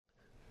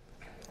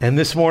And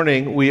this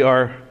morning we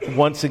are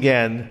once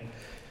again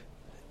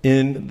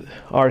in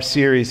our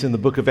series in the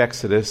book of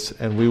Exodus,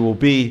 and we will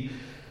be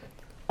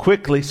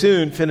quickly,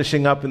 soon,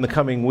 finishing up in the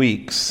coming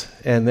weeks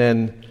and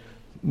then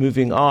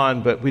moving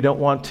on, but we don't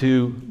want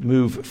to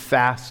move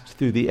fast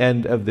through the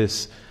end of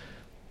this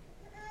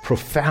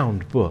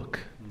profound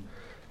book.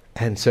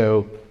 And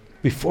so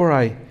before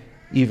I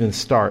even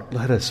start,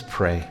 let us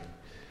pray.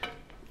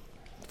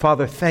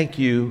 Father, thank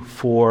you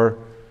for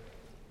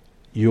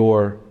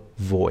your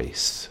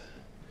voice,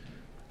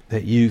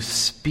 that you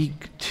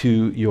speak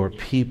to your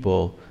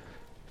people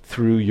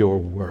through your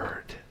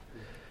word,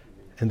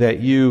 and that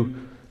you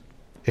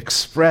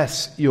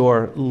express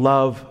your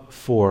love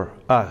for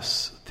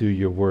us through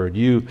your word.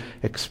 You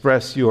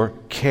express your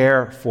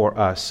care for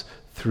us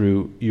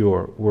through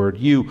your word.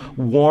 You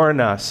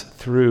warn us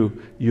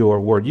through your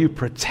word. You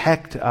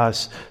protect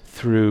us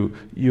through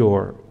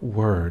your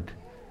word.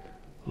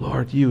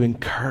 Lord, you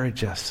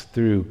encourage us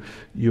through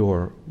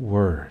your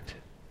word.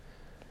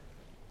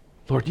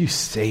 Lord, you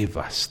save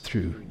us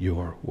through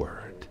your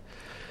word.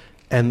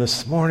 And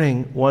this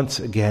morning, once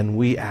again,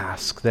 we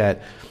ask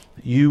that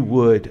you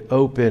would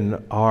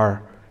open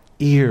our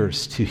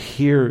ears to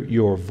hear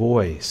your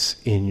voice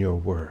in your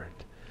word,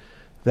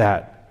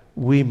 that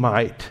we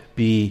might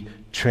be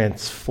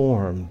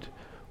transformed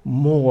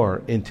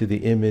more into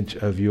the image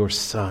of your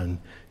Son,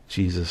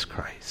 Jesus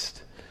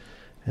Christ.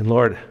 And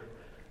Lord,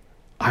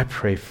 I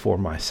pray for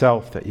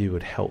myself that you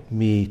would help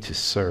me to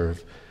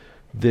serve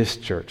this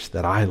church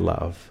that I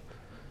love,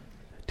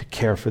 to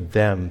care for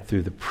them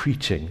through the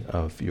preaching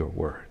of your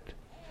word.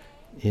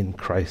 In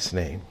Christ's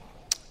name,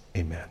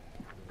 amen.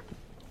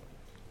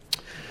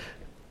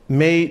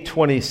 May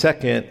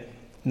 22nd,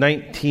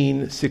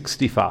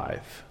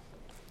 1965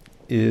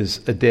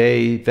 is a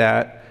day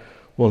that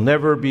will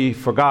never be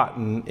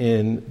forgotten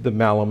in the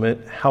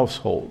Malament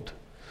household.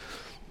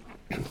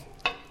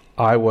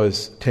 I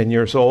was 10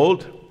 years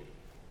old.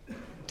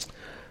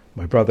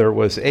 My brother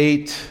was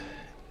 8.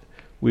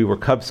 We were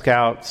Cub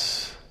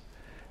Scouts.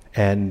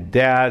 And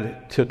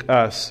Dad took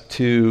us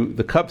to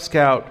the Cub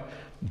Scout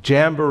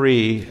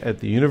Jamboree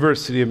at the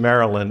University of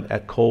Maryland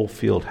at Cole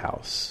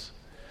Fieldhouse.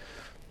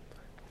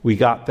 We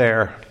got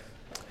there,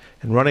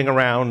 and running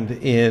around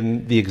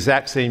in the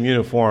exact same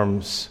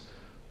uniforms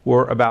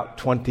were about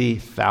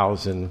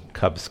 20,000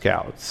 Cub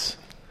Scouts.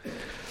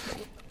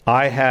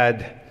 I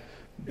had,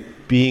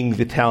 being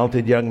the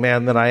talented young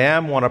man that I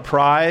am, won a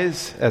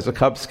prize as a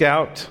Cub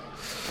Scout.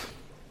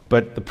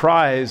 But the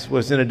prize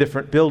was in a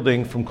different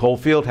building from Cole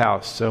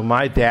Fieldhouse. So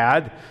my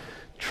dad,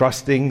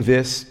 trusting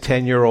this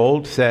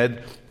 10-year-old,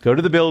 said, go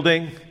to the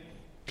building,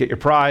 get your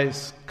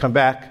prize, come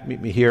back, meet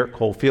me here at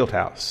Cole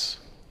Fieldhouse.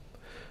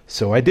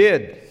 So I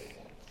did.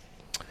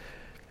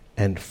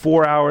 And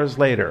 4 hours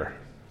later,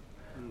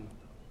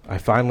 I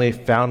finally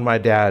found my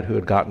dad who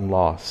had gotten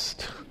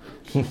lost.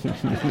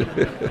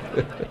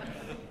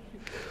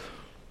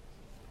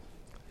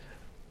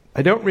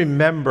 I don't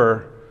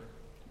remember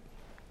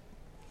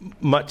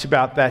much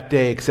about that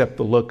day except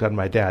the look on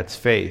my dad's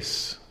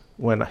face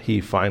when he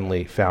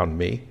finally found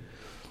me.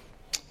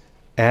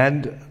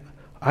 And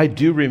I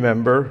do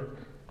remember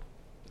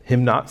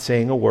him not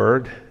saying a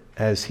word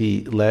as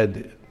he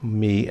led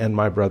me and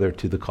my brother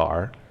to the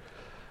car.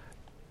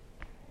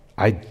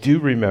 I do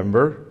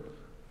remember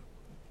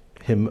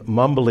him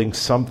mumbling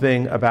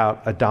something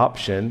about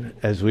adoption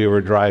as we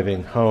were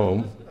driving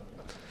home.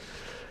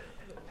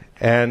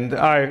 And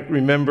I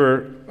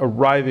remember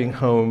arriving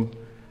home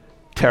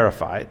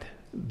terrified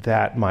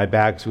that my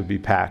bags would be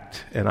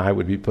packed and I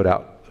would be put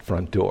out the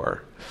front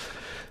door.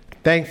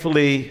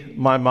 Thankfully,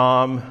 my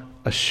mom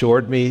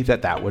assured me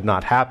that that would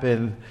not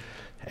happen.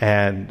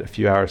 And a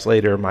few hours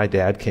later, my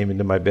dad came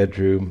into my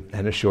bedroom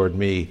and assured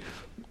me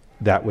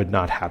that would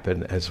not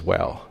happen as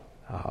well.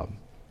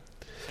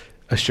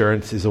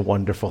 Assurance is a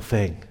wonderful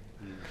thing.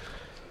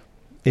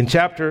 In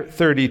chapter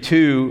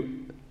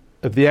 32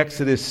 of the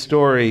Exodus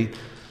story,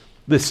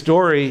 the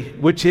story,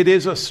 which it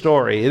is a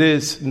story, it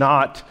is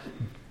not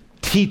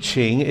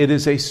teaching, it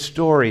is a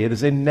story, it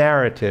is a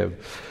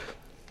narrative.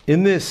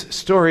 In this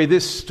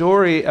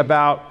story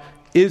about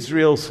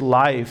Israel's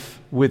life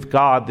with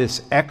God,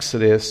 this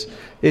Exodus,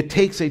 it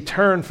takes a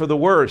turn for the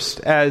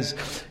worst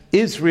as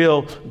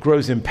Israel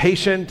grows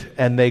impatient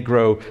and they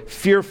grow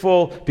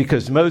fearful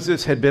because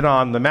Moses had been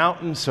on the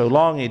mountain so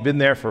long. He'd been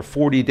there for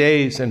 40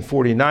 days and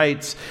 40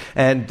 nights,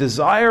 and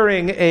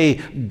desiring a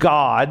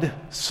God,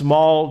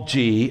 small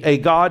g, a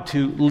God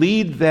to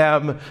lead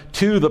them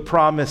to the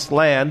promised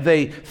land,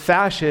 they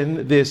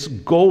fashion this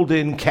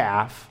golden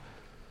calf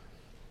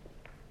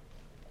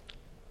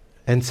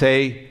and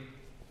say,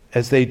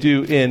 as they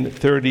do in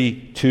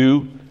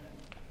 32,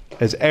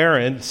 as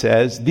Aaron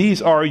says,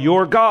 "These are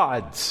your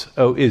gods,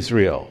 O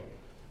Israel,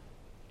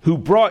 who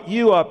brought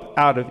you up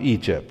out of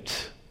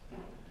Egypt."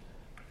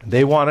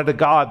 They wanted a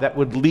God that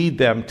would lead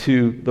them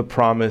to the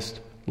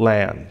promised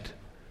land.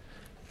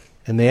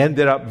 And they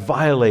ended up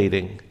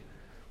violating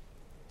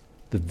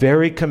the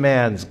very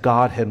commands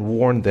God had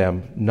warned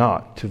them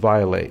not to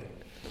violate.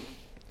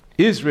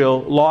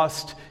 Israel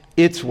lost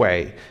its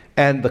way,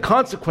 And the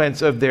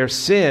consequence of their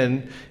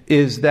sin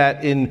is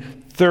that in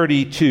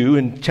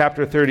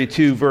chapter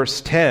 32,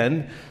 verse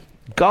 10,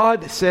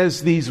 God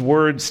says these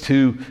words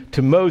to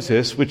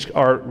Moses, which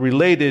are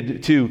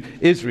related to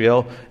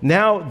Israel.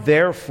 Now,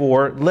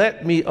 therefore,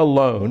 let me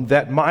alone,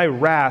 that my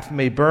wrath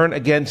may burn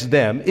against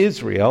them,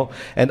 Israel,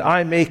 and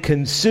I may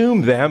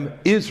consume them,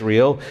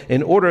 Israel,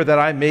 in order that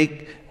I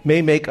may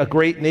make a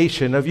great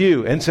nation of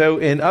you. And so,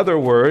 in other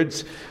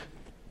words,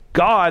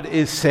 God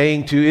is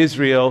saying to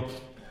Israel,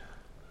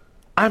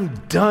 I'm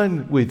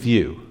done with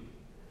you.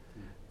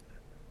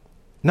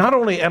 Not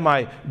only am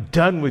I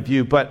done with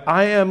you, but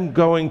I am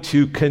going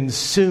to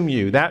consume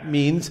you. That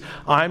means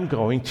I'm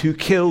going to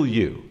kill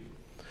you.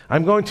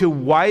 I'm going to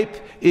wipe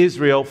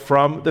Israel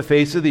from the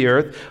face of the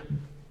earth.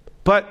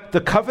 But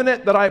the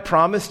covenant that I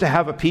promised to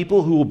have a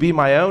people who will be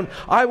my own,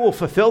 I will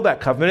fulfill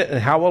that covenant. And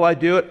how will I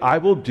do it? I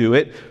will do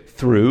it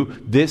through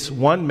this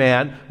one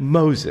man,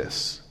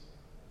 Moses.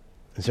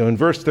 And so in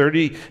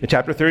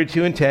chapter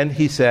 32 and 10,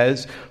 he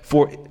said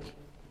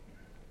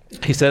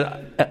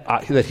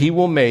that he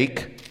will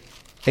make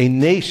a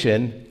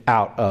nation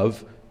out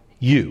of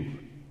you,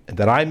 and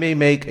that I may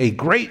make a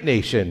great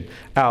nation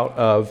out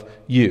of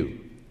you.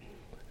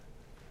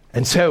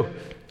 And so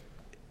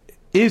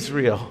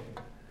Israel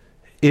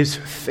is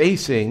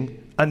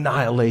facing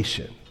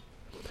annihilation.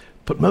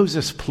 But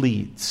Moses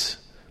pleads.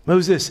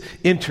 Moses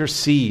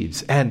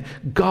intercedes, and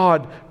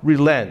God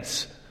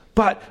relents.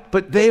 But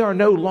they are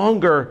no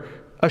longer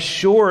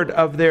assured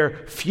of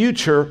their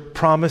future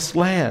promised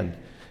land.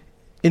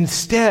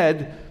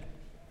 Instead,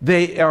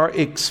 they are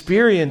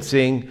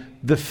experiencing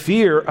the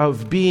fear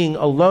of being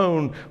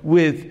alone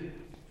with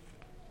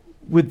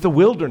the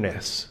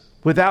wilderness,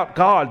 without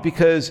God,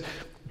 because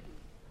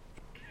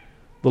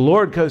the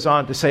Lord goes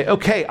on to say,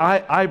 okay,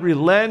 I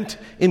relent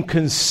in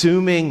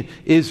consuming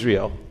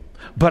Israel,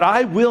 but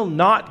I will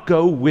not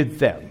go with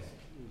them.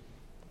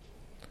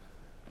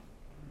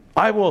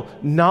 I will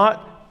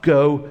not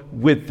go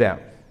with them.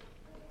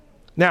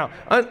 Now,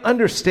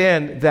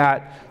 understand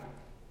that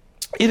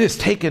it has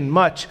taken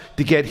much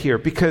to get here,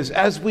 because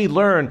as we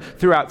learn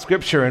throughout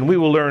Scripture, and we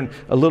will learn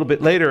a little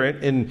bit later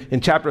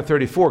in chapter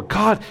 34,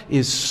 God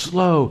is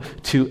slow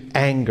to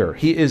anger.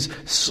 He is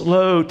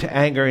slow to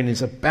anger and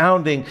is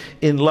abounding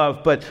in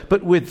love.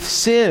 But with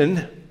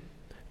sin,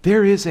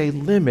 there is a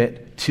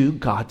limit to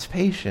God's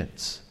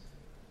patience.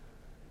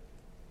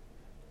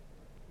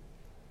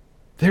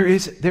 There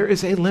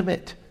is a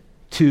limit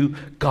to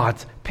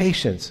God's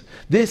patience.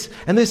 This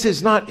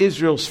is not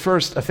Israel's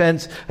first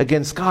offense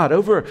against God.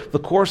 Over the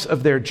course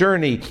of their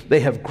journey,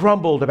 they have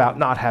grumbled about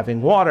not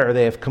having water.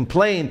 They have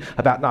complained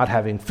about not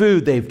having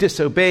food. They've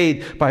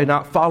disobeyed by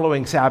not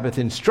following Sabbath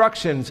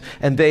instructions,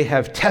 and they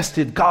have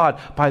tested God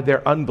by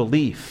their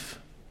unbelief.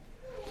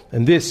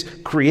 And this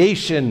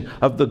creation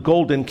of the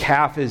golden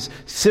calf is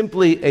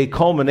simply a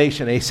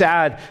culmination, a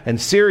sad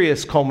and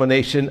serious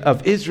culmination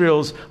of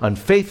Israel's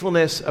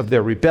unfaithfulness, of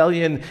their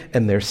rebellion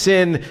and their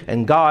sin.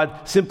 And God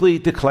simply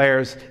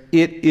declares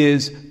it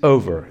is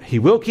over. He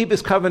will keep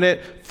his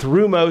covenant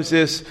through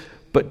Moses,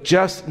 but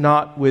just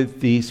not with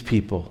these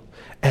people.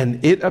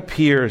 And it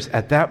appears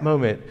at that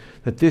moment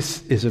that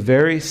this is a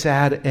very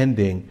sad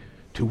ending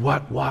to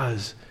what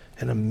was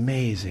an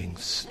amazing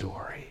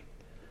story.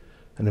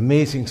 An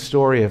amazing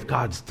story of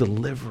God's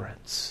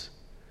deliverance.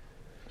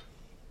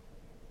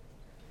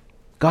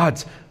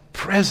 God's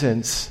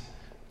presence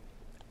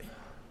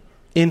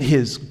in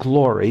his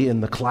glory,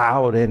 in the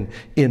cloud and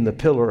in the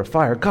pillar of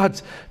fire.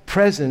 God's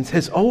presence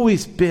has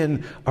always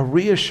been a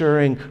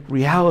reassuring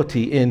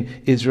reality in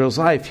Israel's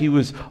life. He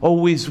was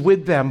always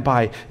with them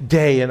by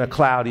day in a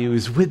cloud. He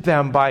was with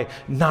them by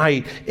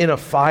night in a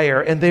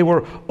fire. And they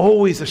were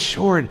always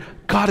assured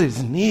God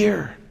is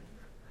near.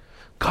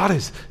 God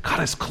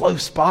is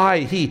close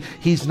by.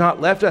 He's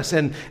not left us.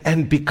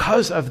 And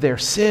because of their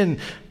sin,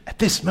 at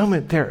this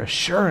moment, their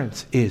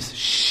assurance is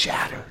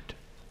shattered.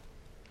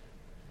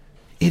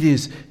 It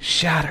is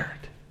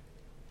shattered.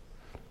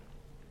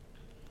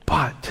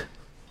 But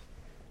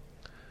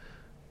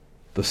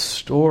the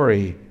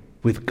story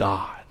with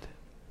God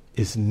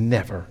is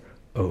never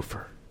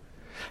over.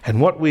 And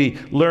what we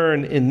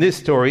learn in this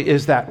story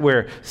is that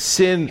where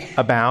sin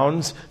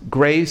abounds,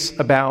 grace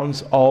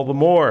abounds all the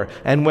more.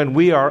 And when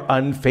we are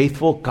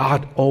unfaithful,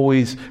 God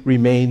always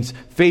remains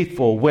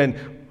faithful. When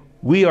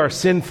we are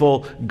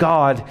sinful,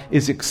 God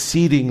is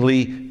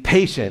exceedingly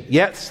patient.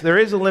 Yes, there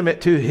is a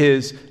limit to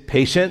his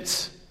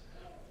patience.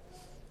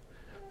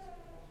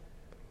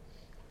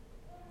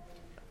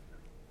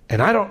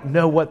 And I don't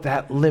know what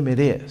that limit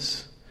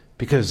is,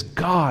 because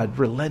God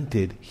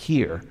relented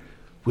here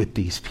with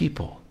these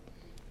people.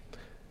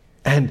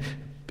 And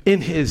in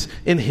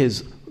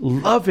his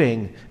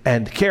loving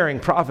and caring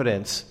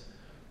providence,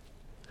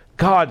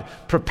 God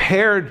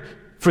prepared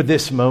for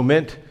this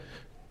moment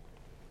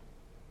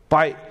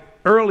by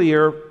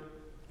earlier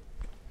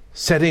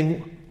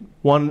setting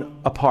one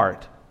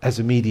apart as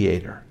a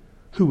mediator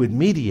who would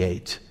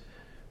mediate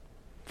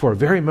for a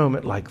very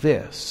moment like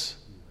this,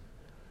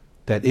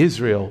 that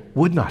Israel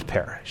would not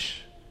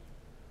perish.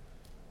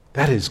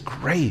 That is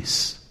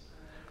grace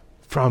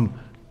from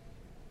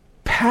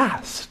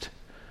past,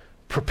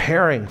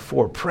 preparing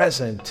for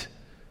present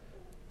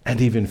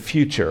and even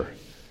future.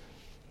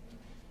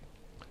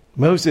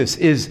 Moses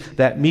is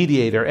that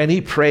mediator, and he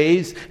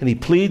prays and he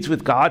pleads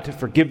with God to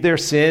forgive their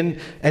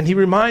sin, and he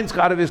reminds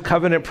God of his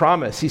covenant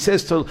promise. He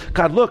says to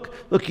God, look,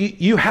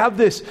 you have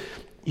this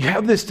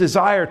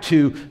desire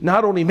to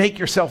not only make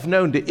yourself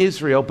known to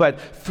Israel, but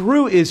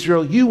through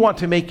Israel, you want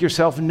to make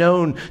yourself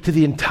known to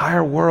the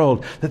entire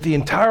world, that the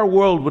entire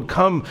world would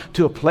come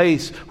to a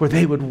place where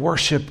they would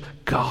worship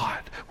God,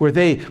 where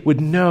they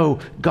would know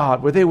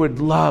God, where they would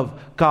love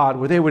God,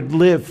 where they would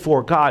live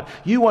for God.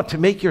 You want to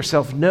make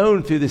yourself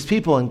known through this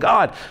people. And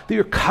God, through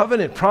your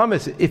covenant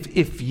promise,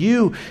 if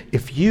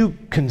you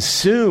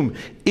consume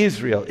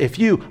Israel, if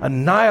you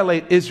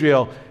annihilate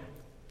Israel,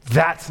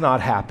 that's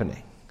not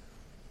happening.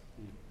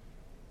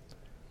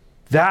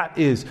 That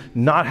is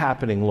not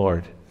happening,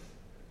 Lord.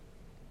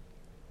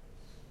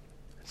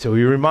 So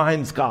he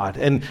reminds God.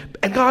 And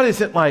God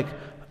isn't like,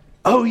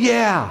 oh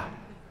yeah,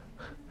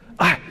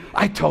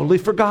 I totally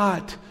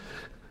forgot.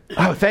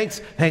 Oh, thanks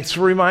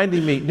for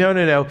reminding me.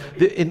 No.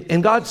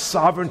 In God's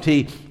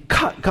sovereignty,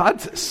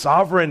 God's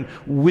sovereign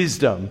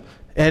wisdom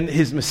and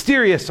his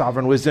mysterious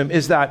sovereign wisdom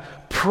is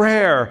that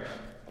prayer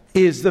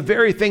is the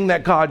very thing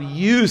that God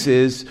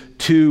uses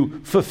to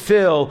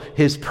fulfill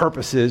his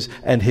purposes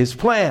and his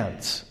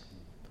plans.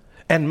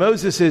 And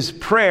Moses'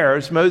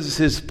 prayers,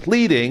 Moses'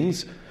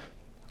 pleadings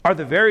are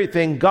the very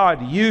thing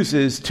God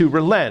uses to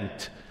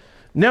relent,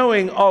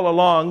 knowing all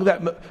along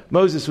that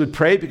Moses would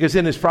pray, because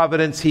in his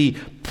providence he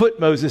put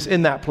Moses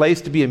in that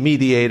place to be a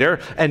mediator,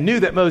 and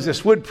knew that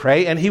Moses would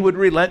pray and he would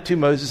relent to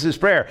Moses'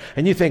 prayer.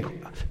 And you think,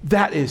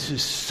 that is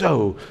just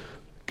so,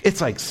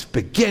 it's like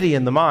spaghetti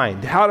in the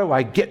mind. How do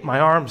I get my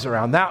arms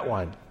around that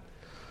one?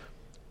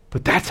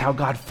 But that's how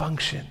God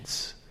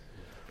functions.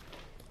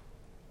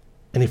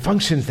 And he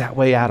functions that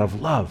way out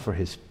of love for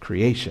his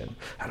creation,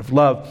 out of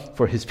love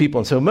for his people.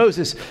 And so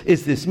Moses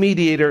is this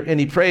mediator, and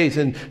he prays.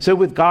 And so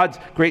with God's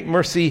great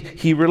mercy,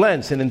 he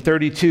relents. And in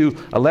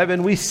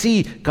 32:11, we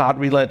see God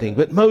relenting.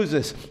 But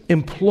Moses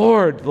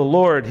implored the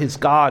Lord, his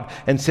God,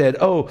 and said,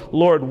 "Oh,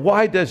 Lord,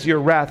 why does your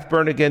wrath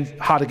burn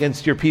hot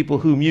against your people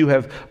whom you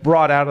have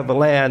brought out of the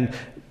land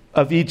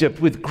of Egypt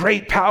with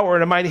great power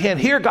and a mighty hand?"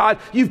 Here, God,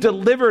 you've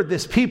delivered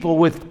this people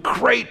with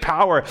great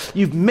power.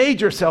 You've made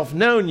yourself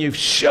known. You've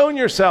shown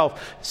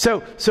yourself.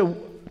 So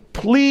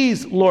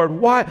please, Lord,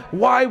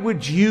 why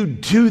would you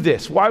do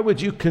this? Why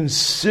would you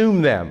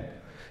consume them?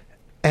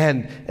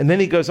 And then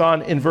he goes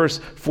on in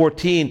verse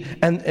 14,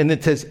 and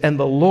it says, "And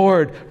the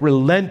Lord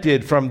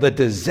relented from the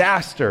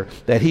disaster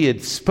that he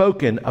had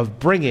spoken of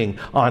bringing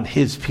on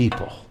his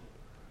people."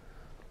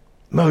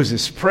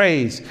 Moses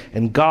prays,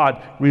 and God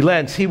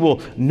relents. He will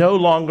no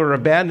longer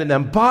abandon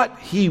them, but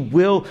he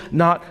will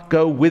not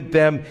go with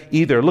them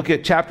either. Look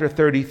at chapter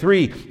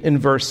 33 in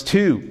verse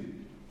 2.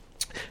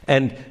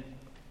 And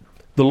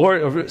the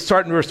Lord,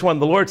 start in verse 1,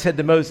 the Lord said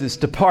to Moses,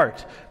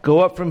 "Depart,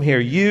 go up from here,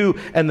 you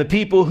and the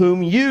people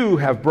whom you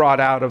have brought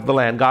out of the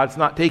land." God's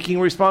not taking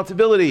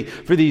responsibility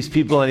for these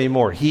people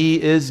anymore.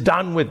 He is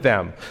done with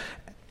them.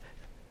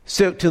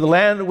 "So to the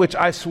land which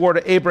I swore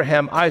to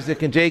Abraham,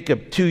 Isaac, and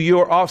Jacob, to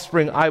your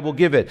offspring I will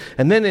give it."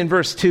 And then in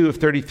verse 2 of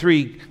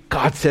 33,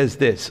 God says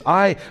this,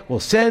 "I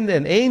will send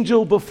an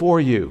angel before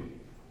you."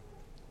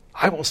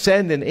 I will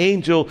send an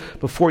angel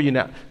before you.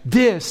 Now,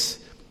 this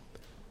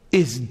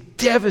is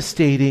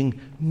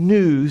devastating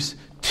news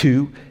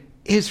to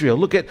Israel.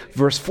 Look at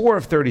verse 4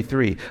 of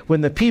 33.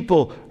 When the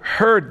people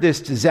heard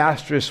this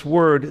disastrous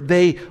word,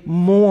 they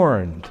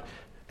mourned.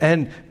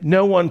 And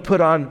no one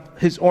put on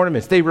his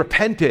ornaments. They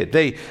repented.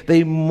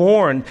 They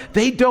mourned.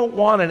 They don't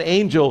want an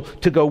angel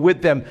to go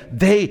with them.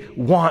 They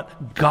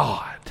want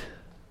God.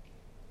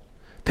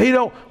 They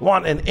don't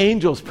want an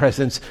angel's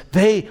presence.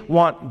 They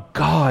want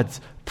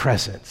God's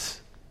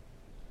presence.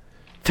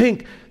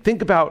 Think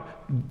about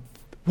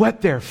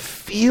what they're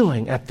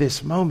feeling at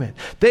this moment.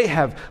 They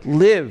have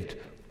lived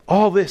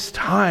all this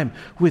time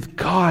with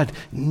God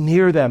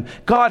near them.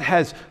 God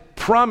has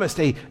promised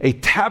a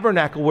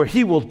tabernacle where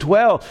he will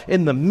dwell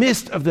in the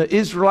midst of the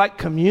Israelite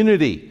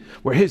community,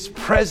 where his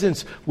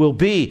presence will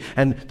be.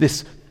 And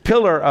this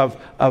pillar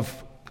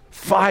of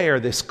fire,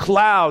 this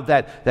cloud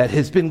that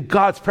has been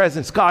God's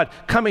presence, God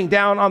coming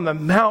down on the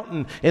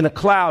mountain in a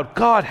cloud.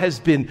 God has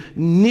been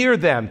near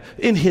them.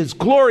 In his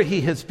glory,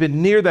 he has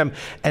been near them.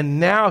 And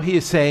now he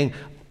is saying,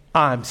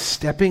 "I'm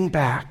stepping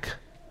back.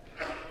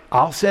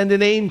 I'll send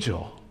an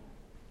angel."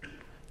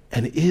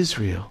 And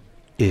Israel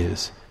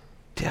is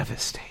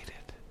devastated.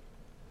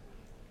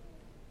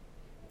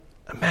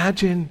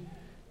 Imagine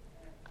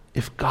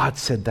if God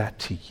said that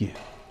to you.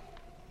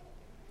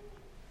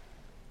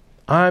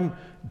 "I'm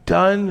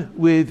done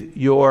with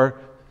your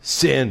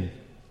sin.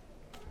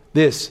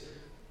 This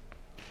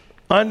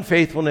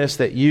unfaithfulness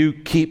that you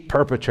keep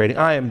perpetrating.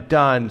 I am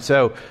done.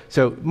 So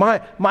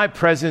my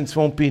presence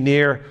won't be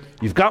near.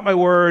 You've got my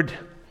word.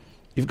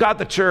 You've got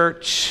the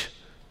church,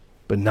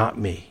 but not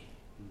me."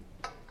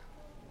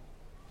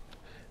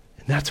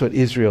 And that's what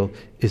Israel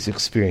is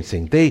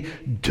experiencing. They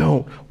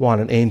don't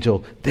want an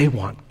angel. They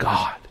want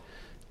God.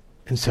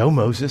 And so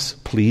Moses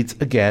pleads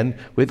again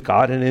with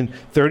God. And in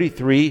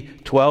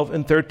 33, 12,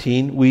 and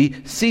 13, we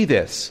see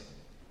this.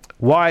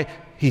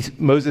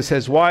 Moses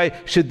says, why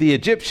should the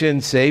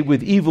Egyptians say,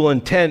 with evil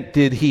intent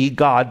did he,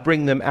 God,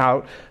 bring them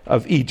out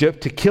of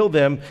Egypt to kill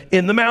them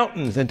in the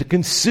mountains and to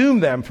consume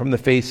them from the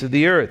face of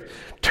the earth?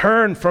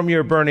 Turn from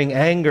your burning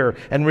anger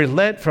and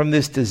relent from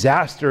this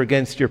disaster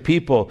against your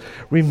people.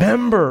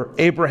 Remember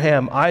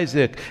Abraham,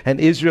 Isaac, and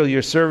Israel,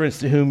 your servants,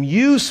 to whom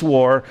you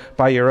swore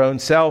by your own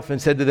self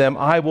and said to them,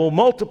 I will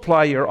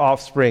multiply your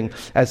offspring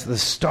as the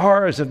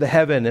stars of the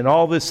heaven, and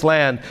all this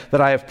land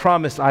that I have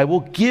promised I will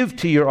give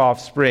to your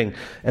offspring,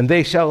 and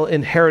they shall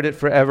inherit it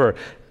forever.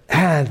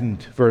 And,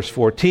 verse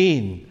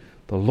 14,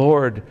 the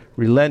Lord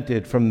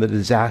relented from the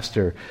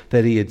disaster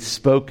that he had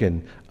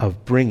spoken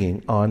of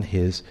bringing on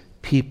his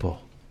people.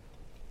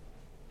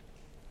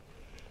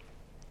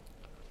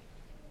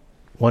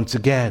 Once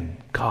again,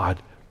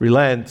 God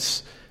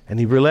relents, and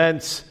he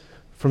relents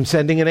from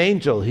sending an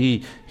angel.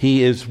 He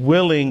is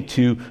willing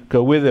to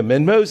go with him.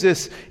 And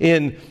Moses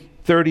in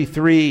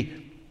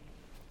 33,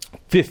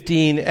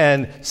 15,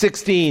 and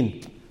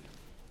 16,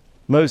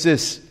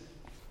 Moses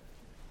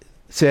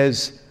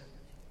says,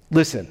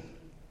 listen,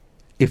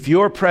 if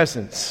your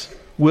presence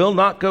will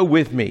not go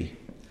with me,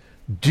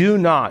 do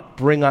not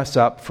bring us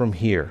up from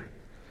here.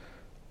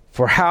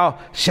 For how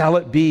shall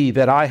it be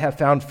that I have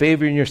found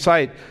favor in your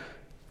sight,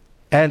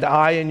 and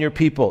I and your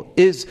people?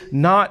 Is it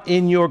not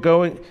in your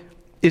going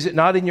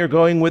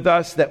with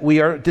us that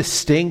we are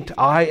distinct,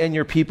 I and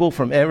your people,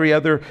 from every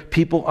other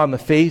people on the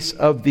face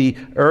of the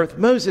earth?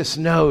 Moses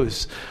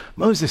knows,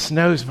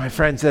 my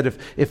friends, that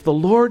if the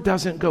Lord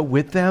doesn't go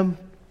with them,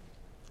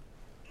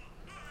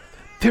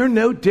 they're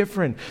no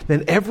different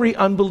than every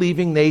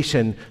unbelieving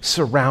nation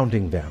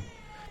surrounding them.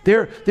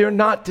 They're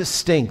not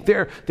distinct.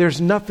 There's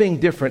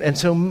nothing different. And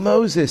so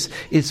Moses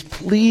is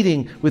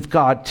pleading with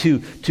God to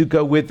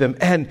go with them.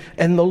 And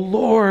the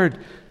Lord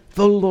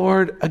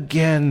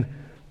again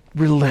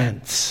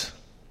relents.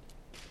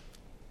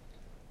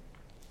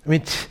 I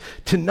mean,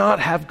 to not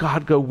have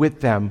God go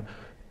with them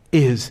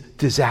is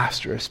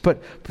disastrous.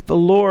 But the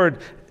Lord,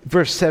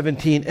 verse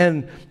 17,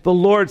 and the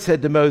Lord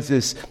said to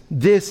Moses,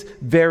 this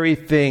very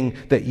thing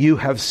that you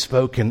have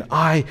spoken,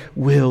 I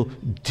will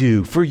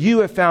do. For you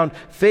have found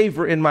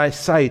favor in my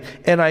sight,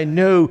 and I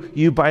know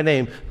you by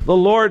name. The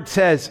Lord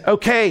says,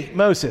 okay,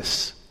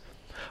 Moses,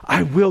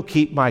 I will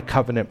keep my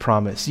covenant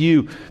promise.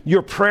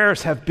 Your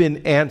prayers have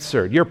been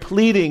answered. Your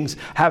pleadings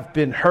have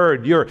been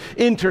heard. Your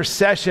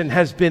intercession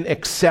has been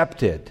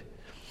accepted.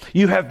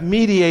 You have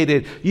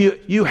mediated.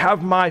 You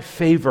have my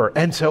favor.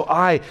 And so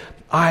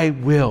I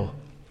will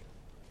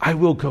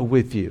go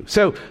with you.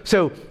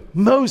 So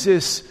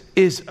Moses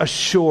is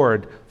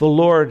assured the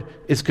Lord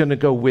is going to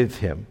go with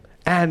him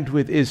and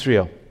with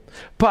Israel.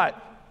 But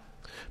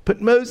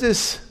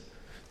Moses,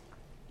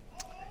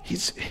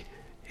 he's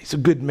a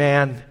good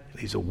man.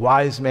 He's a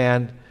wise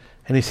man.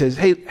 And he says,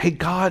 hey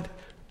God,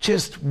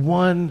 just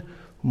one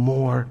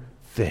more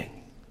thing.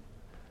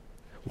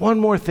 One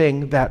more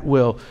thing that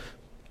will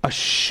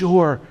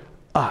assure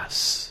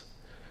us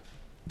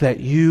that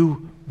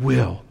you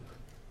will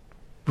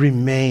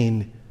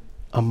remain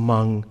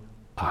among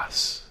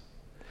us.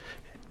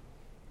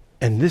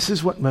 And this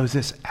is what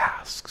Moses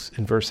asks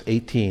in verse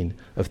 18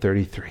 of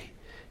 33.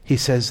 He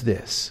says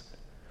this,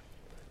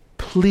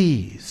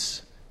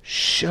 please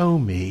show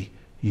me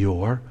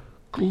your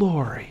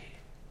glory.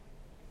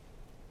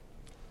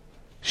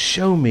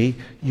 Show me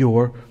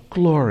your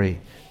glory.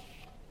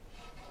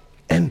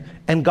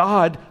 And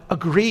God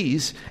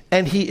agrees,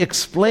 and he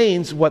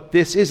explains what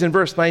this is. In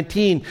verse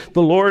 19,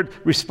 the Lord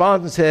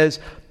responds and says,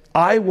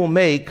 I will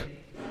make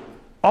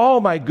all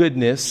my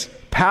goodness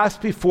pass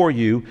before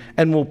you,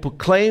 and will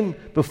proclaim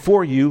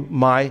before you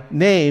my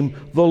name,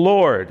 the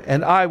Lord.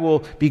 And I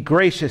will be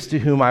gracious to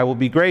whom I will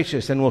be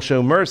gracious, and will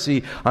show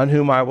mercy on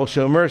whom I will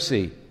show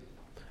mercy.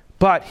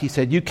 But, he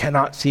said, you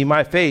cannot see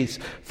my face,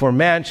 for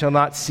man shall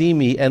not see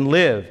me and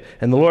live.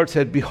 And the Lord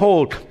said,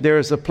 behold, there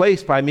is a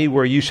place by me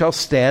where you shall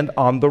stand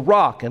on the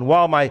rock. And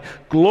while my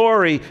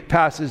glory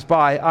passes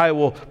by, I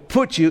will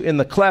put you in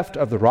the cleft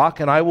of the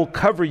rock, and I will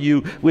cover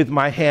you with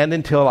my hand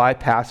until I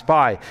pass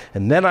by.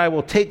 And then I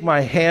will take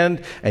my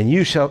hand, and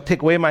you shall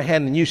take away my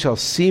hand, and you shall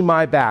see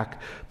my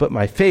back, but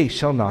my face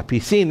shall not be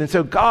seen. And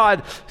so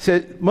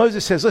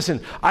Moses says,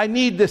 listen, I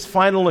need this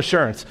final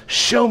assurance.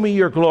 Show me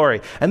your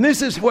glory. And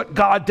this is what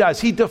God does.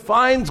 He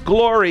defines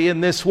glory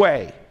in this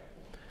way.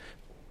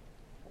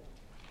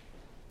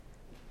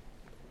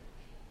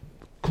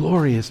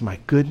 Glory is my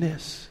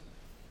goodness,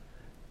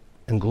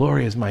 and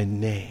glory is my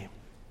name.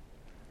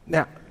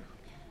 Now,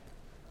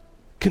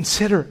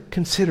 consider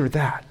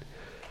that.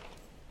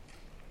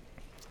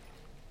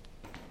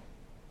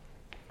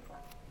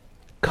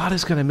 God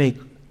is going to make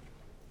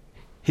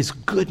his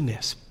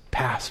goodness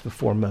pass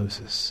before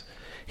Moses.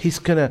 He's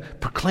going to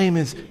proclaim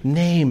his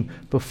name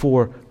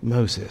before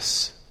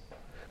Moses.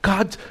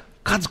 God's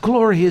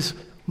glory is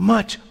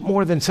much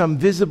more than some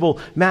visible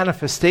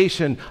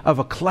manifestation of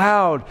a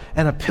cloud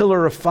and a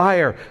pillar of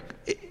fire.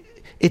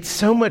 It's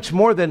so much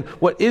more than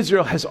what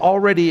Israel has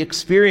already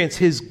experienced,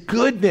 his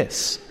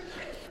goodness.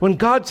 When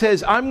God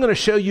says, I'm going to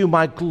show you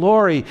my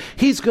glory,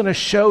 he's going to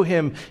show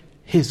him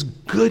his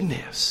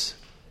goodness.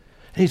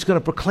 And he's going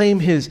to proclaim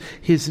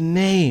his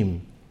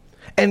name.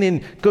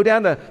 And go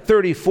down to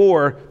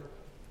 34,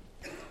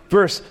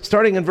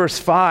 starting in verse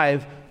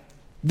 5,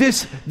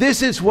 this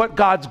is what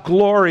God's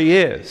glory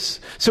is.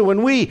 So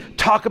when we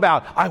talk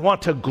about, I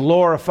want to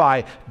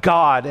glorify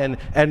God,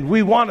 and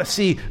we want to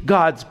see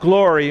God's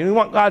glory, and we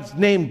want God's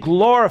name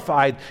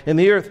glorified in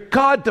the earth,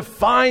 God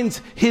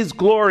defines his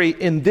glory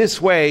in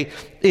this way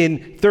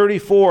in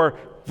 34,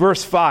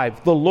 verse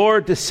 5. The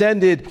Lord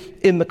descended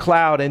in the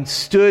cloud and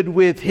stood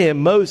with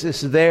him, Moses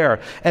there,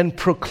 and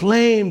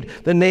proclaimed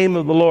the name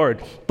of the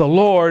Lord. The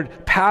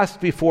Lord passed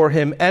before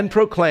him and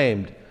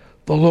proclaimed,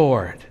 the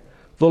Lord,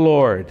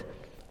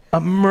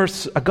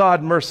 a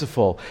God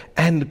merciful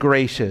and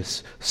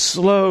gracious,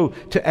 slow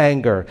to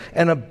anger,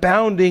 and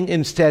abounding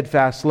in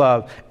steadfast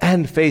love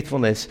and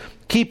faithfulness,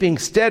 keeping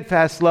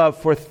steadfast love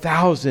for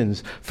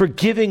thousands,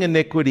 forgiving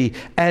iniquity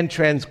and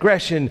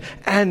transgression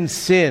and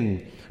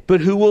sin,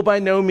 but who will by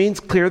no means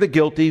clear the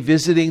guilty,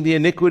 visiting the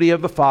iniquity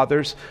of the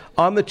fathers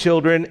on the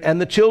children and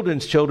the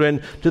children's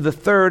children to the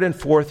third and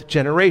fourth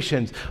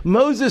generations.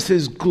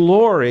 Moses'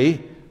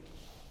 glory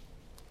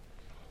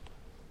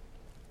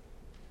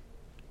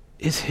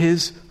is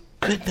his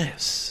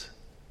goodness.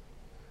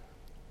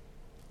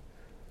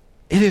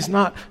 It is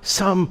not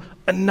some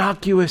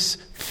innocuous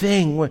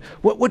thing.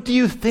 What do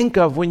you think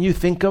of when you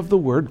think of the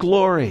word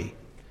glory?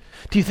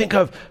 Do you think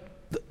of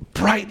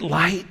bright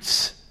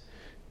lights?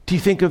 Do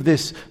you think of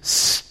this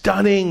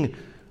stunning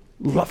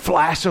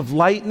flash of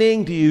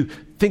lightning? Do you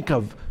think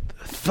of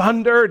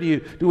thunder?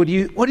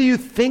 What do you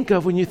think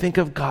of when you think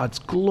of God's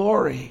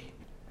glory?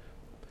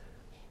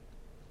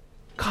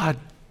 God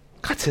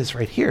says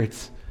right here,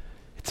 it's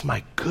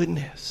my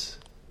goodness.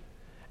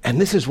 And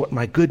this is what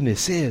my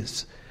goodness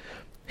is.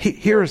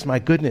 Here is my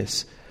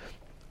goodness.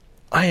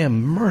 I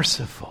am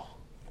merciful.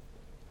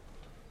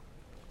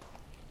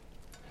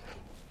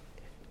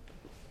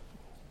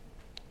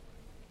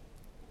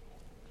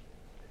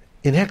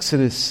 In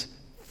Exodus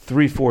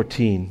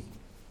 3:14,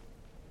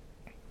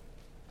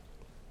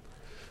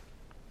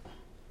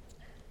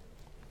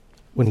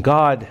 when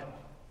God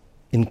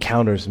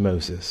encounters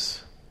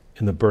Moses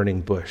in the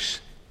burning bush,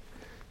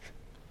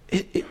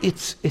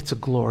 it's a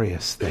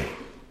glorious thing.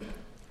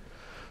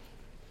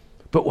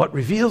 But what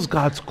reveals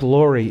God's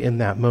glory in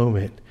that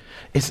moment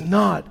is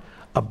not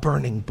a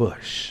burning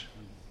bush.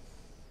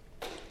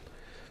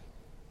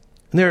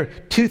 And there are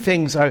two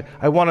things I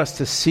want us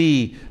to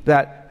see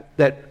that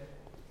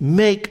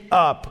make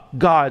up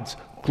God's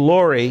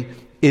glory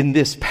in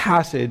this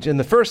passage. And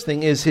the first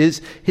thing is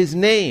his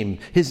name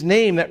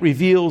that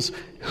reveals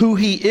who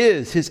he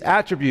is, his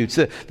attributes.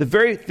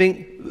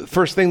 The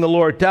first thing the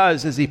Lord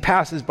does as he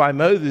passes by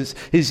Moses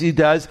is he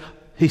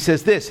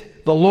says this,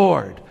 the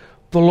Lord.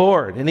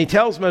 And he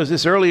tells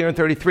Moses earlier in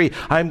 33,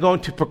 I'm going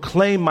to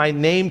proclaim my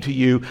name to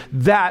you.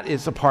 That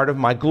is a part of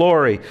my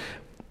glory.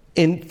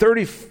 In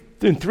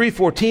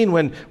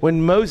 3:14,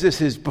 when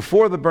Moses is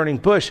before the burning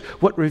bush,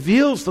 what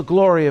reveals the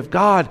glory of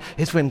God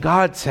is when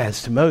God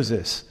says to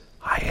Moses,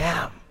 I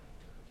am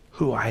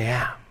who I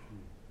am.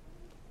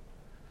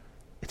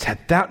 It's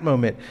at that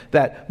moment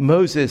that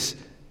Moses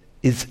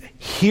is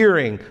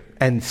hearing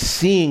and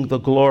seeing the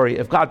glory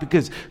of God,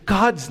 because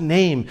God's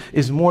name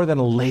is more than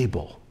a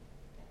label.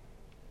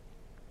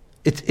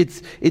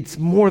 It's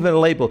more than a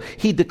label.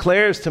 He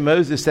declares to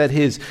Moses that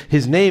his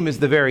name is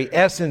the very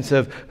essence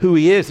of who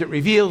he is. It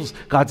reveals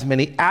God's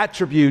many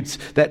attributes,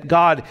 that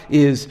God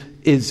is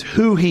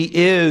who he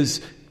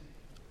is,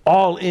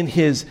 all in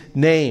his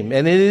name.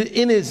 And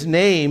in his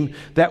name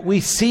that we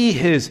see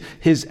his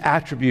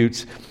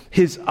attributes,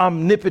 his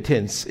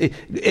omnipotence.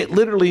 It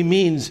literally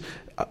means,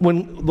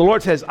 when the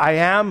Lord says, I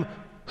am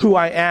who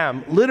I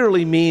am,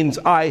 literally means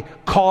I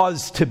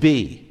cause to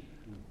be.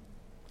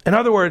 In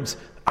other words,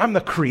 I'm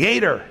the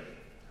creator.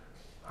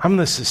 I'm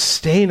the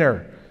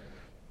sustainer.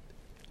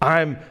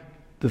 I'm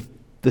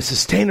the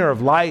sustainer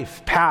of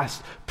life,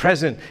 past,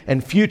 present,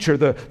 and future.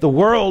 The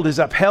world is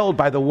upheld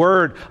by the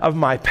word of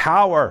my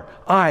power.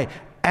 I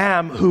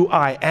am who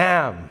I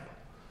am.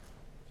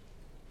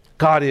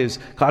 God is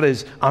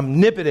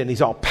omnipotent.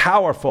 He's all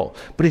powerful,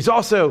 but he's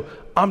also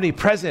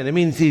omnipresent. It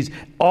means he's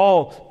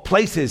all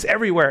places,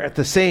 everywhere at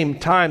the same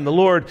time. The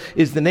Lord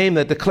is the name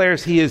that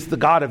declares he is the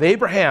God of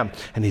Abraham,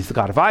 and he's the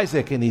God of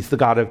Isaac, and he's the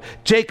God of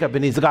Jacob,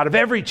 and he's the God of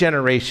every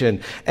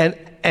generation.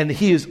 And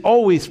he is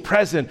always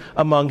present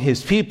among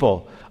his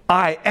people.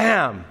 I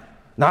am,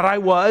 not I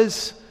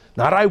was,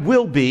 not I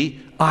will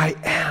be. I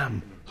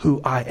am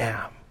who I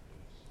am.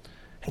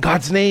 And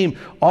God's name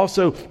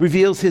also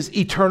reveals his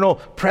eternal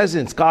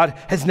presence. God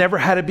has never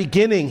had a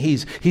beginning.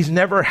 He's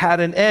never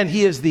had an end.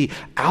 He is the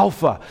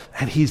Alpha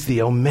and he's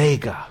the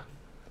Omega.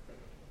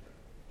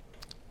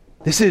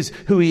 This is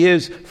who he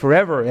is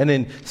forever. And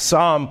in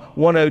Psalm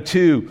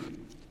 102,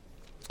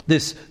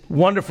 this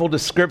wonderful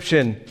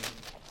description,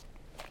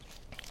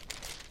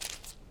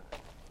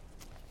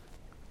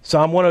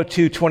 Psalm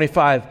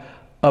 102:25,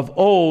 Of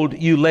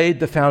old you laid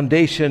the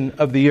foundation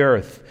of the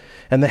earth,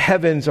 and the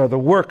heavens are the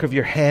work of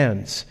your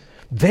hands.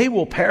 They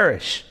will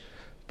perish,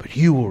 but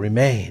you will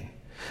remain.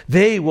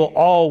 They will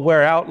all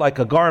wear out like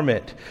a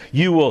garment.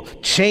 You will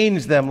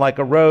change them like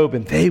a robe,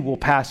 and they will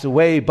pass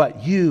away,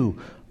 but you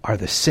are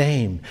the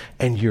same,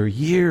 and your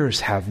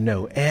years have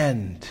no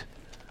end.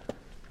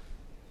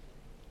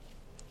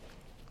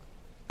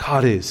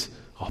 God is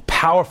all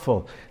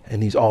powerful,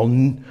 and He's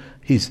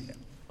omnipresent.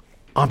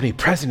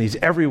 He's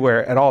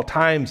everywhere at all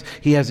times.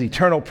 He has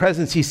eternal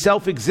presence. He's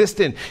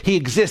self-existent. He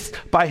exists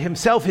by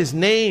Himself. His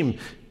name,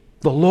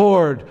 the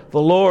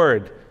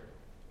Lord,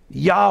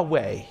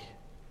 Yahweh,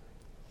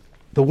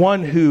 the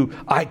one who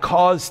I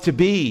cause to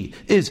be,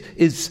 is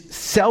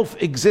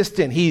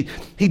self-existent.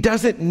 He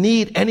doesn't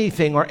need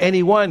anything or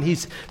anyone.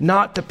 He's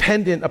not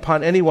dependent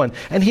upon anyone.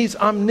 And He's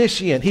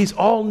omniscient. He's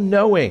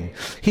all-knowing.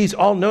 He's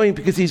all-knowing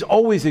because He's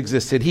always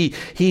existed. He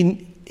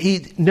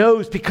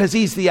knows because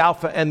He's the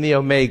Alpha and the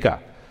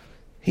Omega.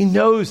 He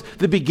knows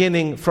the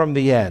beginning from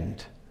the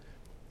end.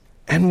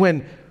 And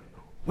when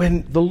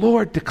the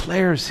Lord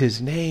declares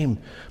His name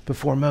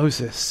before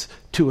Moses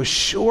to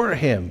assure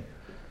him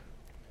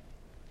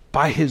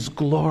by His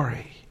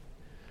glory,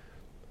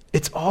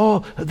 it's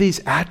all of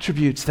these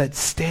attributes that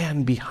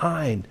stand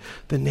behind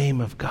the name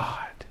of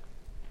God.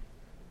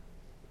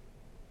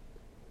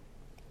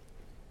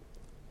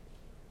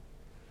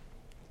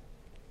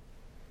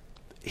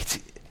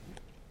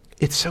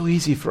 It's so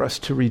easy for us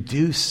to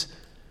reduce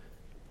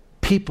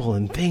people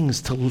and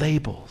things to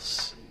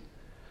labels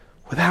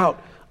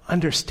without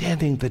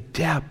understanding the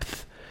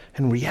depth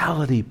and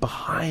reality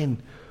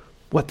behind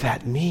what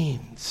that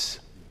means.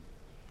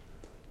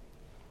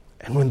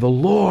 And when the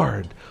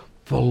Lord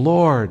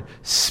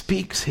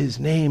speaks His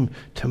name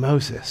to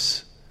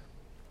Moses,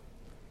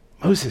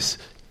 Moses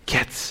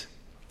gets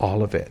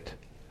all of it.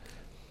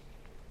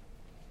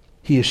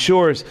 He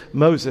assures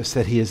Moses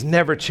that he has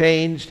never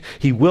changed.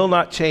 He will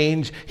not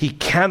change. He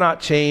cannot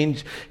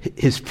change.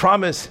 His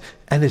promise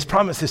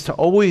is to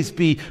always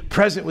be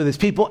present with His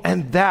people,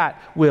 and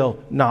that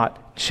will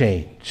not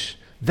change.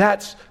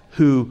 That's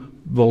who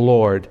the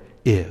Lord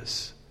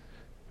is.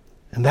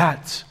 And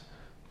that's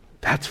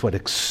what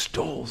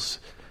extols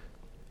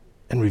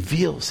and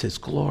reveals His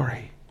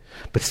glory.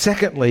 But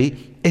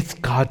secondly, it's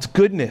God's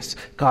goodness.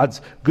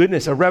 God's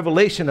goodness, a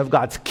revelation of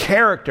God's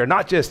character,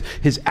 not just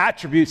His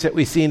attributes that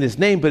we see in His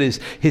name, but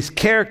His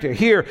character.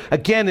 Here,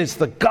 again, is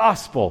the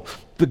gospel,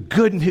 the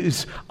good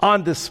news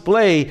on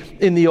display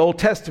in the Old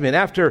Testament.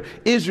 After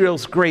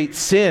Israel's great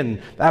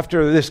sin,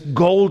 after this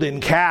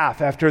golden calf,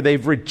 after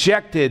they've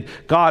rejected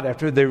God,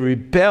 after they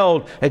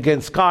rebelled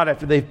against God,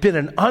 after they've been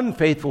an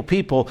unfaithful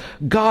people,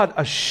 God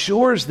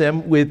assures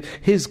them with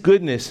His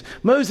goodness.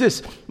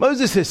 Moses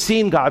has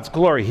seen God's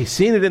glory. He's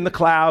seen it in the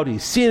cloud.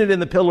 He's seen it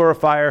in the pillar of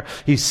fire.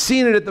 He's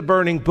seen it at the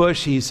burning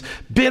bush. He's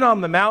been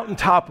on the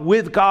mountaintop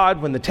with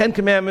God when the Ten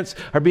Commandments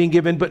are being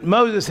given. But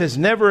Moses has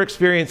never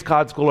experienced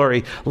God's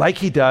glory like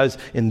he does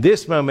in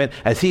this moment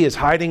as he is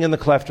hiding in the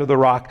cleft of the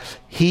rock.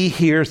 He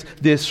hears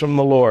this from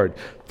the Lord.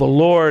 The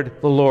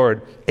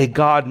Lord, a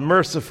God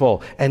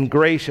merciful and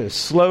gracious,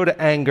 slow to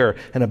anger,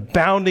 and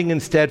abounding in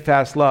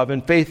steadfast love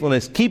and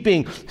faithfulness,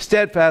 keeping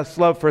steadfast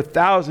love for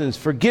thousands,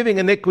 forgiving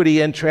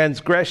iniquity and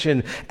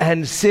transgression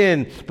and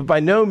sin, but by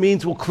no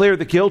means will clear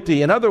the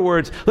guilty. In other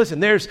words, listen,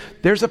 there's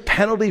a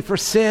penalty for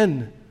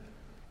sin.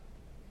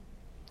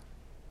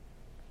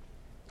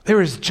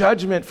 There is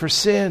judgment for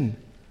sin.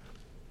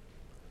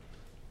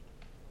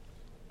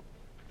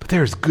 But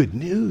there's good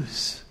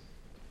news.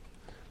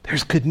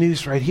 There's good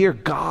news right here.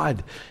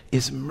 God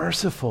is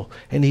merciful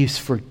and He's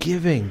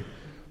forgiving.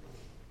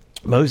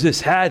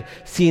 Moses had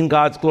seen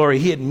God's glory.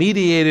 He had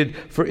mediated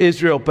for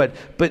Israel, but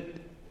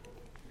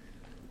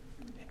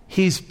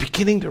he's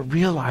beginning to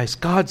realize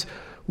God's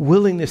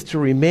willingness to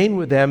remain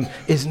with them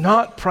is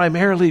not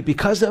primarily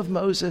because of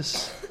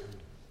Moses.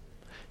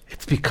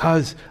 It's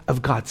because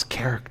of God's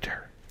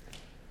character.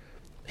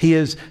 He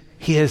is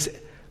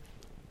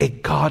a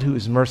God who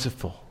is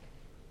merciful.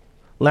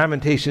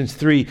 Lamentations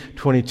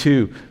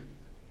 3:22.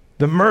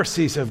 The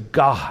mercies of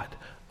God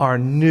are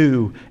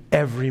new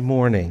every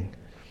morning.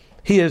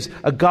 He is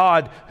a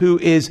God who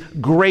is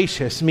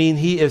gracious, meaning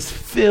He is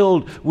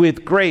filled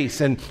with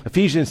grace. And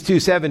Ephesians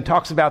 2:7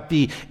 talks about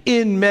the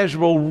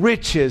immeasurable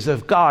riches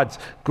of God's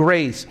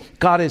grace.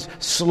 God is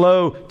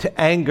slow to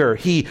anger.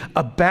 He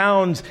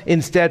abounds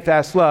in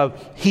steadfast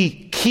love.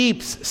 He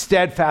keeps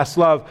steadfast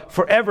love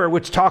forever,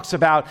 which talks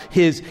about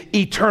His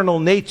eternal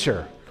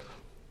nature.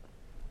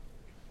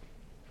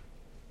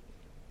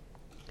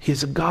 He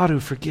is a God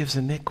who forgives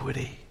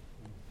iniquity.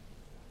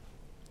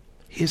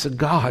 He is a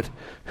God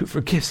who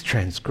forgives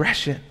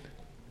transgression.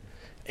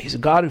 He's a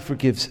God who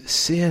forgives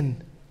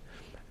sin.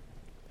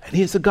 And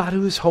He is a God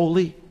who is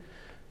holy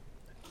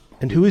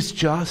and who is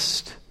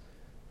just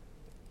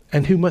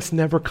and who must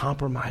never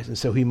compromise, and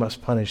so He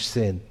must punish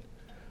sin.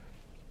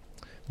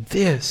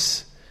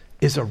 This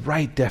is a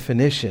right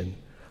definition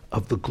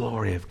of the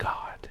glory of God.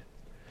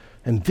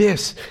 And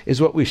this is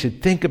what we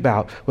should think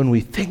about when we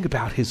think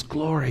about His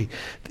glory.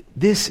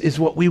 This is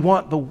what we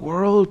want the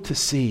world to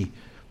see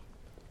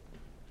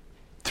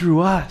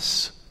through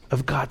us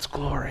of God's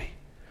glory.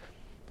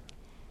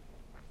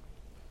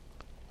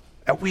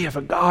 And we have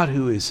a God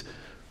who is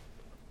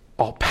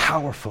all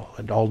powerful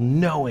and all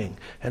knowing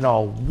and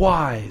all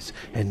wise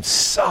and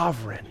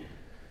sovereign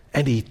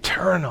and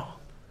eternal.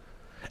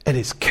 And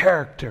his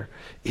character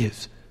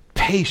is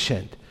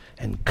patient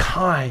and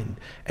kind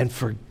and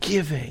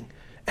forgiving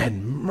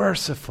and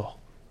merciful.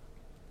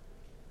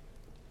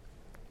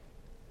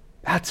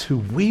 That's who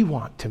we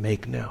want to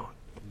make known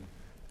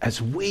as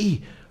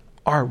we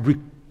are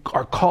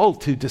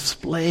called to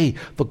display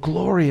the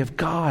glory of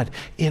God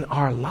in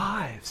our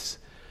lives.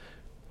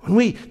 When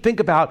we think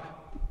about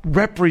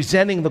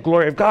representing the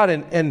glory of God,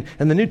 and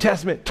the New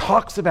Testament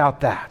talks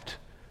about that.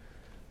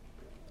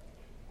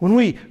 When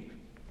we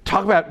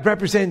talk about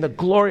representing the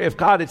glory of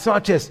God, it's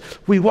not just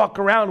we walk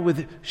around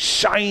with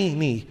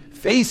shiny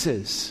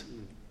faces,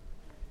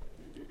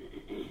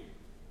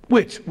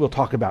 which we'll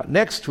talk about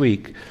next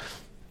week,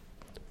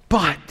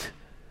 but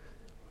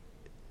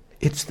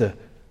it's the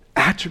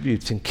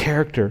attributes and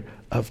character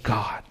of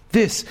God.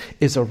 This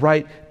is a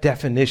right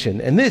definition.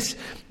 And this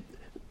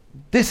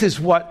is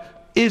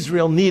what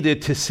Israel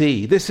needed to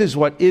see. This is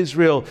what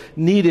Israel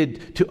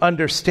needed to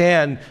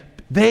understand.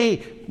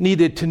 They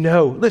needed to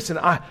know, listen,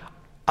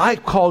 I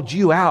called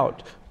you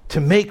out to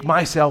make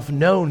myself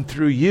known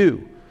through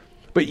you.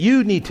 But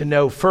you need to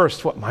know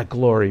first what my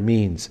glory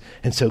means.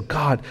 And so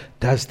God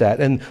does that.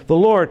 And the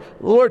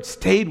Lord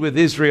stayed with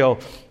Israel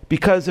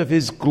because of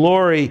his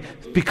glory,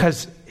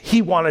 because he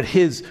wanted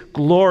his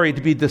glory to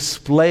be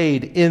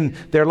displayed in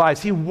their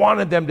lives. He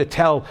wanted them to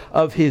tell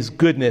of his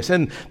goodness.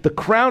 And the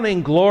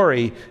crowning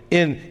glory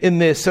in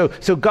this,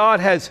 so God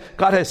has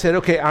said,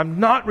 okay, I'm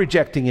not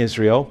rejecting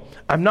Israel.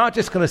 I'm not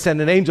just going to send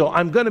an angel.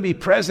 I'm going to be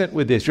present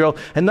with Israel.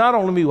 And not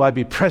only will I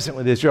be present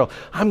with Israel,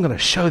 I'm going to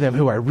show them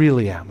who I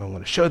really am. I'm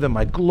going to show them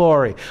my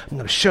glory. I'm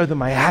going to show them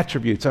my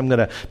attributes. I'm going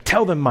to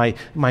tell them my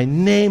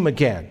name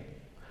again.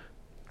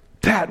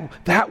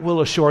 That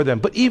will assure them.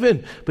 But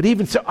even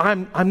so,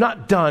 I'm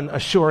not done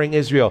assuring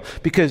Israel,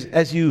 because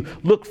as you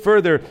look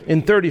further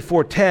in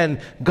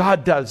 34:10,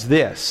 God does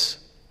this.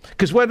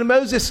 Because when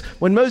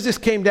Moses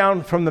came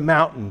down from the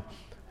mountain,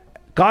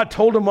 God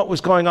told him what was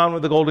going on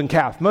with the golden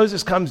calf.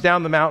 Moses comes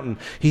down the mountain.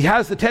 He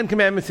has the 10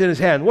 commandments in his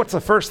hand. What's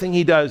the first thing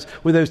he does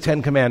with those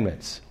 10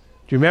 commandments?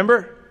 Do you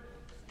remember?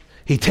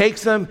 He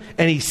takes them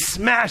and he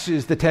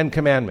smashes the 10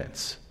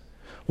 commandments.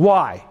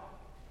 Why?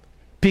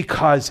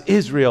 Because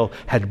Israel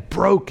had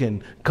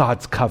broken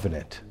God's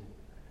covenant.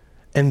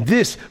 And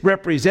this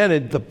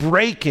represented the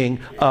breaking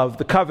of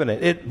the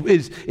covenant.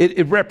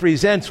 It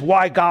represents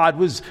why God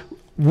was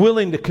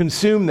willing to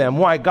consume them,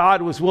 why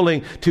God was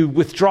willing to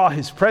withdraw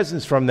his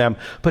presence from them.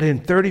 But in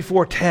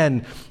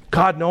 34:10,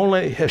 God not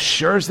only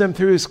assures them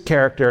through his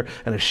character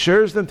and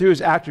assures them through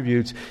his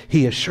attributes,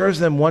 he assures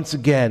them once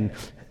again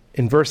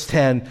in verse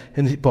 10,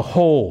 and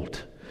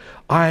behold,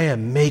 I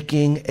am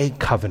making a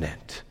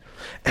covenant.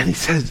 And he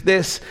says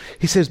this,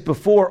 he says,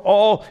 before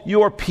all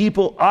your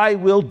people, I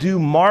will do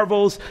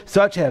marvels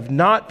such have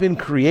not been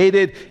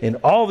created in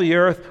all the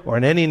earth or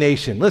in any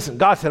nation. Listen,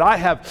 God said, I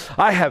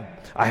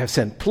have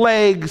sent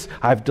plagues.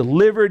 I've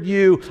delivered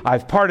you.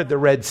 I've parted the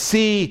Red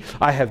Sea.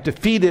 I have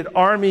defeated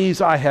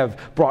armies. I have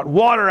brought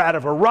water out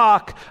of a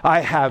rock. I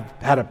have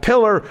had a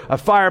pillar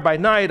of fire by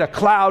night, a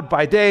cloud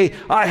by day.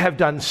 I have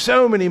done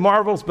so many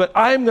marvels, but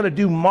I'm going to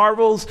do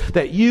marvels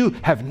that you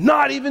have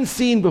not even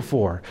seen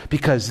before,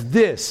 because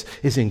this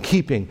is in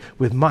keeping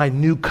with my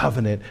new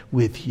covenant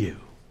with you.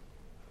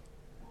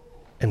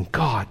 And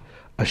God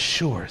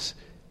assures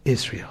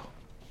Israel.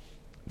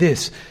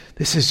 This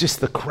is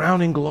just the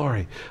crowning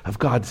glory of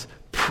God's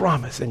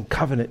promise and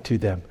covenant to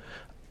them.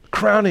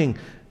 Crowning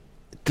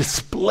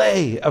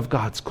display of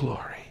God's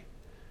glory.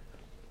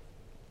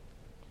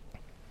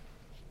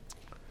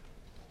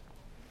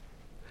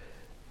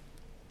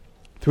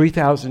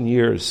 "3,000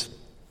 years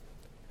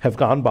have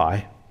gone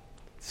by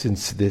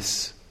since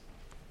this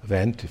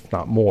event, if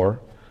not more.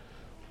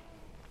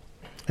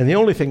 And the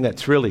only thing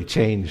that's really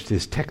changed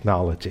is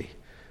technology.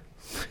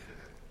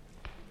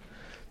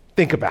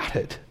 Think about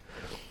it.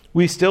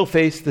 We still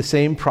face the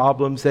same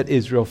problems that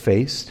Israel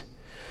faced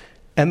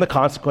and the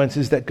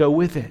consequences that go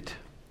with it.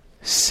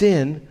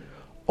 Sin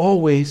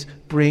always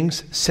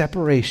brings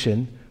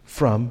separation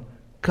from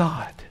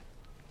God.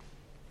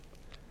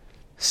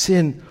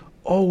 Sin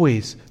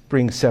always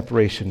brings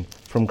separation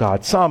from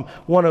God. Psalm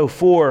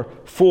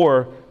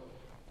 104:4,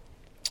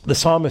 the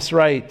psalmist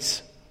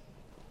writes,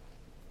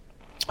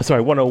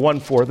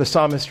 101:4, the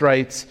psalmist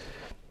writes,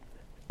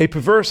 "A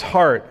perverse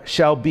heart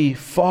shall be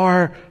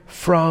far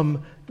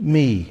from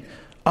me.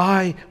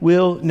 I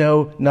will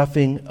know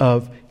nothing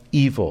of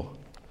evil."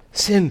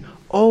 Sin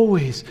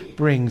always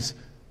brings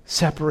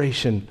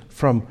separation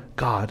from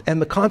God.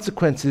 And the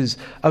consequences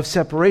of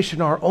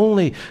separation are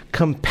only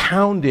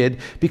compounded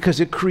because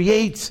it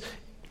creates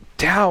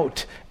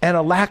doubt and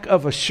a lack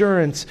of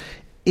assurance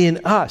in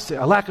us,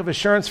 a lack of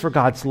assurance for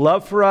God's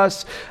love for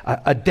us,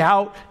 a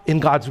doubt in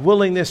God's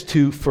willingness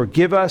to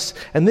forgive us.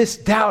 And this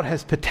doubt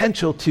has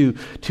potential to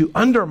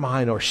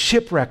undermine or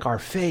shipwreck our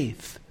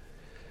faith.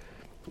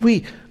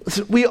 We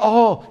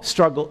all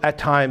struggle at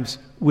times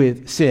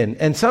with sin.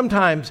 And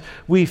sometimes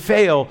we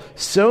fail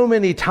so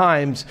many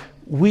times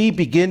we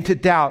begin to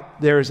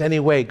doubt there is any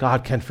way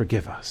God can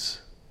forgive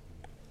us.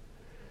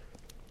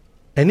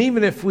 And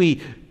even if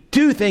we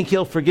do think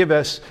he'll forgive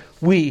us,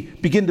 we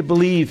begin to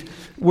believe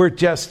we're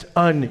just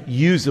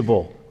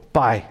unusable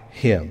by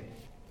him.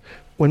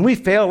 When we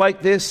fail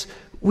like this,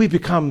 we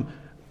become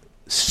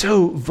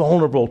so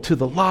vulnerable to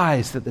the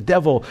lies that the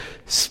devil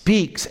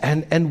speaks,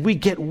 and we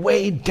get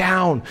weighed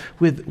down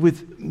with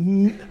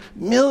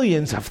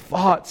millions of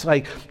thoughts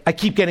like, I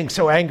keep getting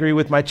so angry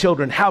with my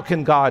children. How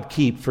can God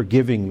keep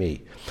forgiving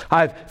me?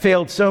 I've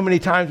failed so many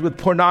times with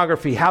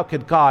pornography. How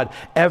could God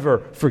ever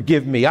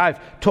forgive me?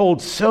 I've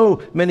told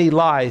so many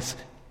lies.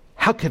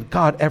 How could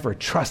God ever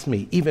trust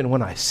me even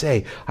when I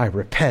say I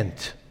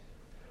repent?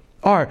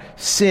 Our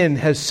sin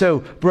has so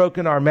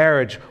broken our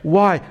marriage.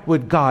 Why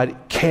would God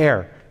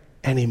care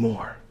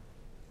anymore?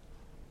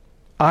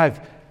 I've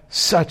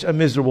such a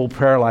miserable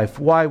prayer life.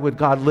 Why would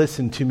God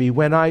listen to me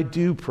when I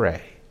do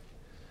pray?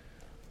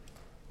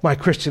 My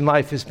Christian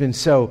life has been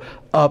so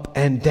up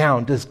and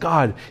down. Does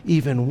God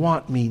even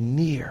want me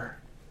near?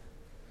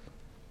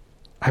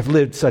 I've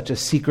lived such a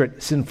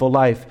secret, sinful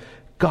life.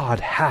 God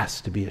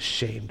has to be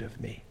ashamed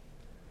of me.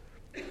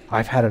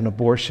 I've had an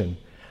abortion.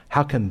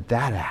 How can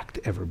that act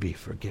ever be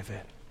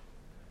forgiven?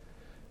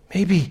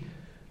 Maybe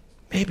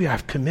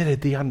I've committed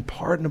the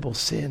unpardonable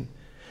sin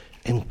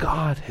and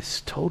God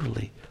has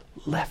totally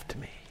left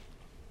me.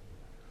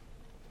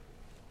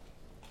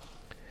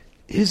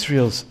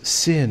 Israel's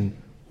sin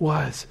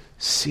was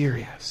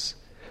serious.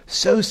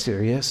 So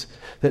serious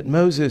that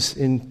Moses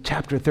in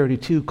chapter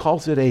 32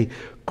 calls it a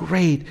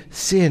great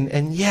sin.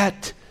 And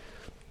yet,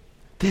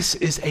 this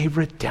is a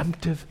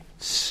redemptive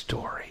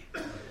story.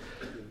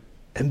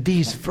 And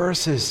these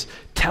verses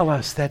tell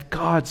us that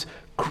God's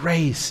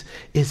grace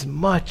is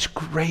much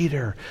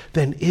greater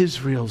than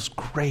Israel's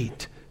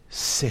great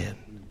sin.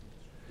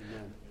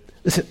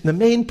 Listen, the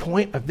main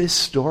point of this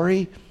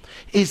story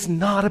is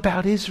not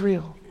about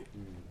Israel.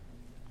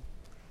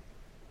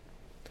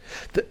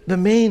 The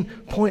main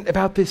point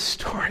about this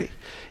story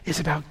is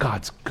about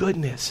God's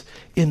goodness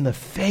in the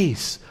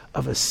face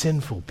of a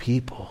sinful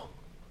people.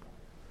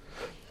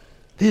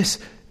 This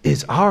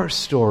is our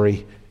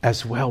story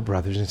as well,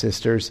 brothers and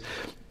sisters.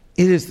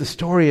 It is the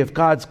story of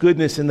God's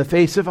goodness in the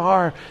face of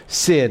our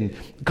sin.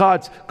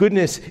 God's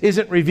goodness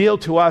isn't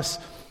revealed to us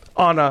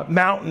on a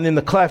mountain in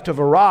the cleft of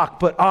a rock,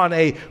 but on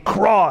a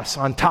cross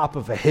on top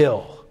of a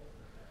hill.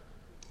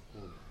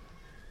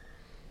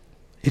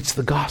 It's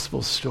the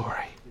gospel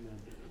story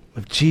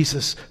of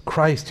Jesus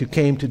Christ who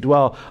came to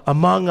dwell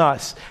among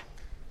us,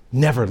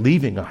 never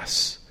leaving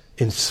us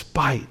in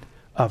spite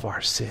of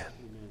our sin.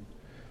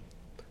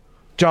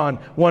 John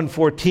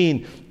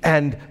 1:14,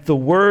 and the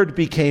Word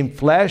became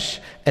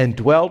flesh and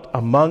dwelt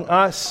among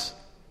us,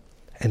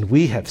 and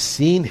we have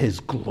seen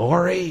his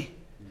glory,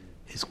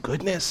 his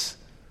goodness,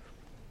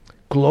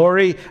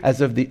 glory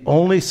as of the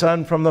only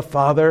Son from the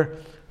Father,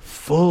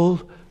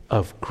 full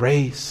of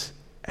grace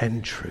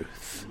and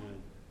truth.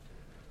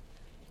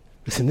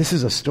 Listen, this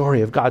is a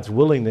story of God's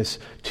willingness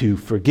to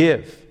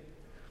forgive.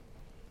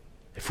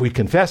 If we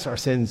confess our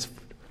sins,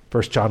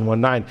 1 John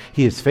 1:9,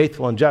 he is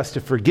faithful and just to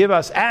forgive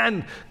us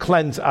and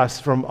cleanse us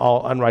from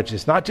all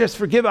unrighteousness. Not just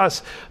forgive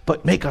us,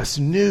 but make us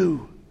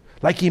new,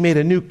 like he made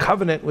a new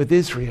covenant with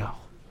Israel.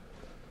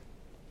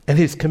 And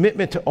his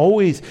commitment to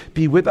always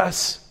be with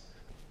us.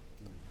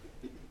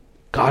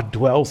 God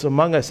dwells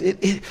among us.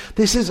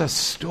 This is a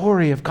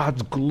story of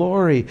God's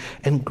glory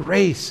and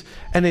grace.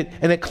 And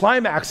it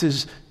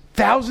climaxes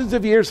thousands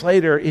of years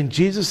later in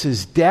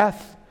Jesus'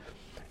 death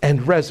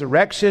and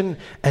resurrection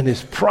and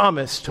his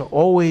promise to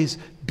always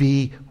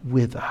be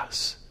with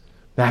us.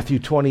 Matthew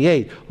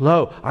 28,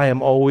 lo, I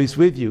am always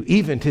with you,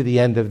 even to the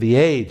end of the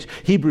age.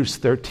 Hebrews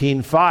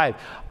 13:5,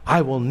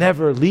 I will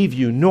never leave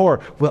you,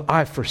 nor will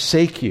I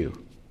forsake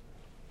you.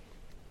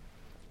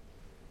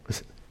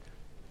 Listen.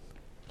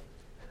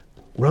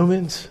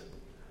 Romans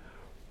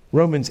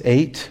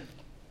 8,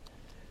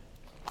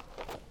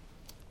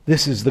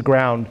 this is the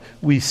ground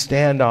we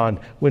stand on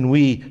when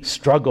we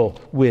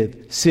struggle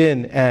with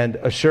sin and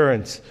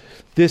assurance.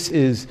 This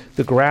is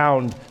the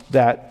ground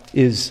that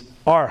is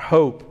our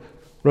hope.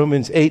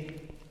 Romans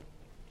 8.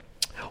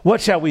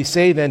 What shall we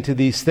say then to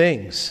these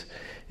things?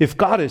 If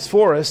God is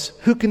for us,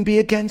 who can be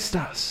against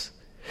us?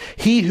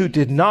 He who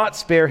did not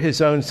spare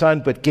his own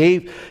Son, but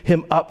gave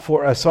him up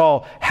for us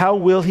all, how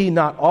will he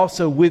not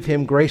also with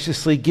him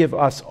graciously give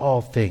us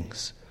all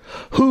things?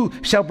 Who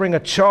shall bring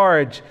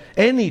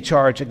any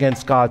charge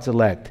against God's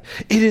elect?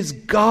 It is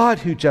God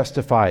who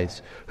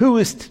justifies. Who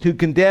is to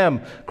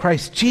condemn?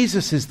 Christ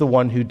Jesus is the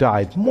one who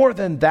died. More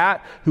than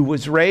that, who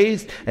was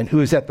raised and who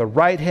is at the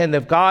right hand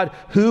of God,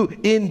 who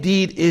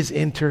indeed is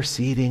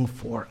interceding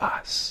for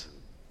us.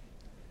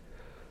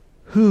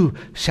 Who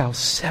shall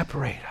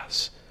separate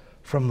us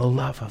from the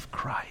love of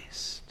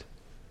Christ?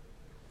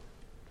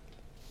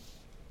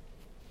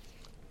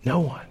 No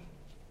one.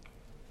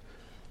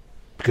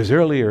 Because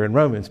earlier in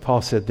Romans,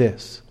 Paul said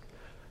this.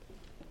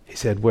 He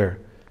said, where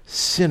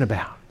sin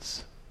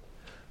abounds,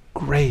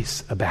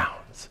 grace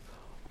abounds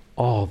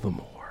all the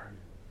more.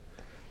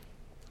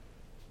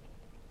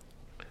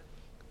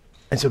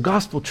 And so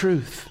gospel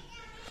truth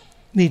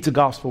needs a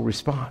gospel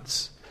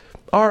response.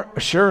 Our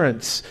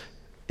assurance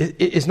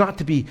is not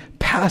to be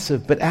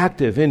passive but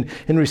active. In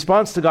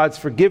response to God's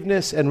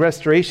forgiveness and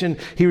restoration,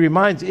 he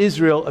reminds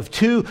Israel of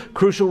two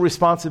crucial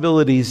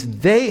responsibilities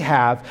they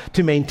have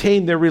to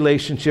maintain their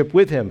relationship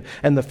with him.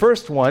 And the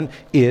first one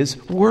is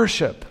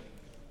worship.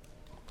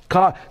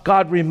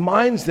 God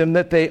reminds them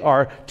that they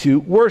are to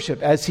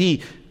worship as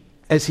he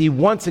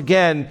once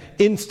again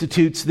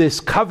institutes this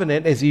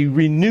covenant, as he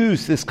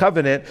renews this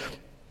covenant.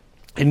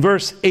 In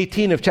verse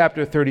 18 of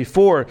chapter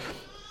 34,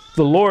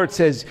 the Lord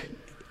says,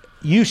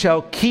 you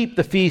shall keep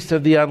the feast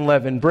of the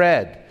unleavened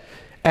bread.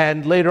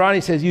 And later on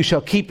he says, you shall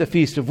keep the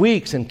feast of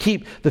weeks and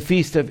keep the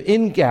feast of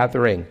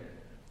ingathering.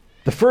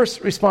 The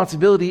first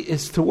responsibility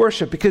is to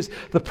worship, because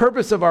the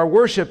purpose of our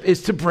worship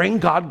is to bring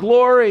God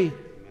glory.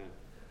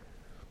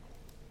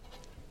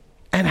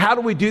 And how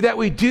do we do that?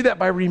 We do that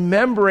by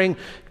remembering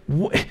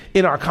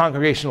in our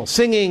congregational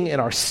singing, in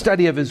our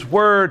study of his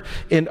word,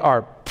 in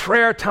our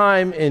prayer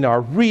time, in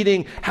our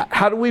reading.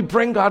 How do we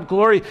bring God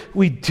glory?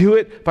 We do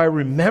it by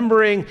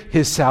remembering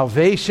his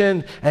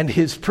salvation and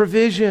his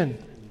provision.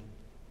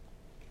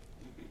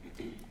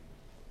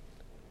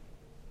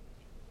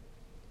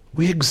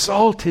 We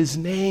exalt his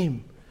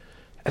name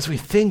as we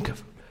think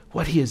of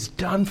what he has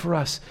done for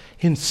us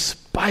in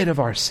spite of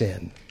our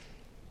sin.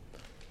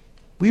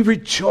 We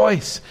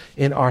rejoice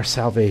in our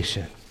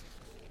salvation.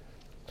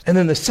 And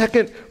then the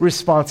second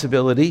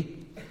responsibility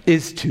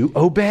is to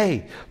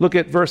obey. Look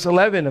at verse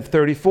 11 of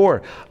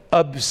 34.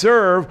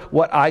 Observe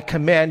what I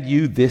command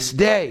you this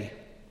day.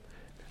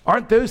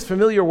 Aren't those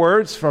familiar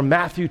words from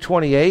Matthew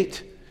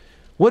 28?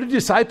 What do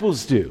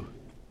disciples do?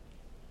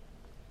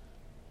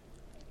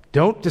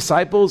 Don't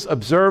disciples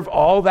observe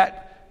all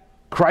that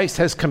Christ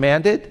has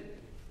commanded?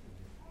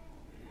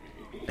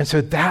 And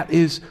so that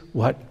is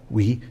what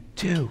we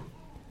do.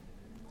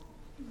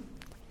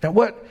 Now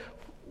what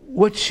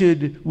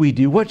should we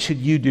do? What should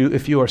you do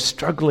if you are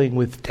struggling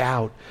with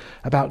doubt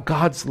about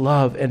God's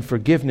love and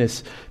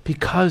forgiveness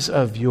because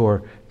of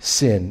your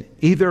sin,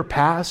 either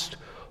past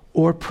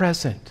or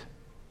present?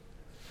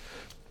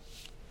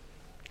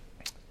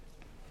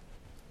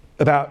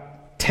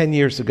 About 10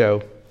 years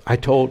ago, I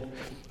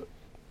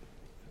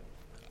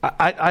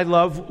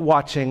love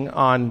watching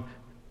on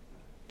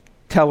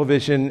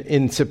television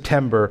in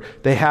September.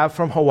 They have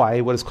from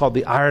Hawaii what is called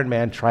the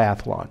Ironman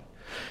Triathlon.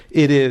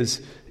 It is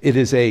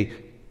a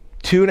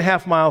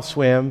 2.5 mile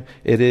swim,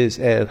 it is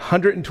a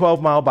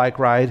 112 mile bike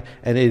ride,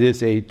 and it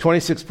is a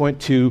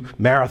 26.2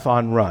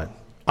 marathon run.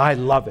 I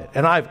love it,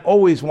 and I've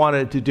always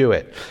wanted to do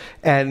it.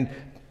 And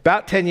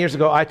about 10 years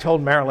ago, I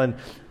told Marilyn,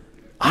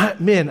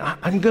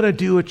 I'm going to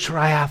do a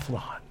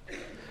triathlon.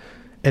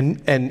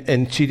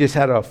 And she just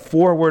had a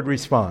 4-word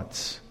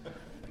response.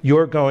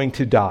 You're going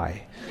to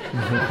die.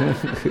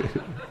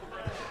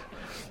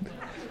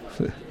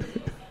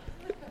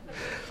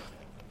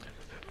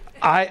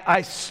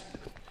 I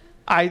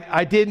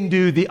didn't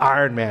do the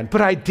Ironman,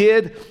 but I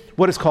did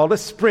what is called a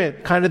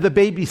sprint, kind of the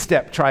baby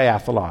step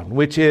triathlon,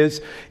 which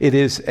is, it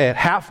is a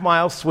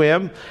half-mile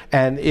swim,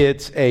 and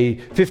it's a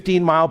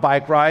 15-mile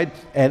bike ride,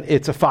 and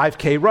it's a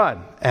 5K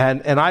run.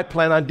 And I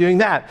plan on doing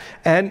that.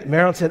 And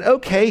Marilyn said,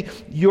 okay,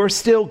 you're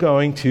still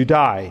going to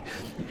die.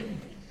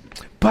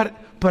 But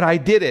I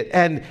did it.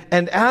 And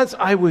as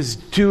I was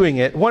doing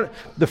it,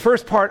 the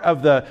first part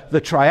of the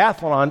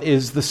triathlon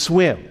is the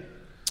swim.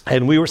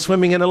 And we were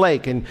swimming in a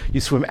lake, and you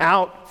swim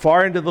out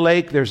far into the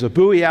lake. There's a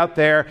buoy out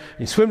there.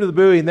 You swim to the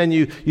buoy, and then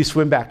you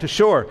swim back to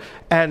shore.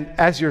 And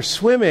as you're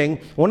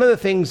swimming, one of the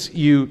things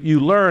you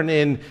learn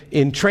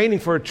in training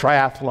for a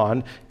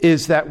triathlon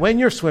is that when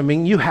you're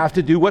swimming, you have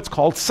to do what's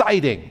called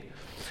sighting.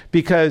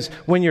 Because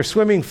when you're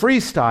swimming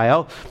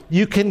freestyle,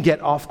 you can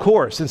get off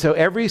course. And so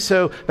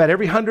about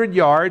every 100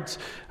 yards,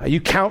 you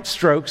count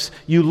strokes,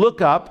 you look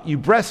up, you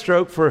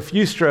breaststroke for a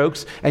few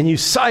strokes, and you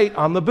sight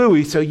on the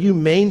buoy so you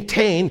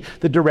maintain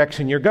the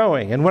direction you're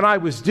going. And when I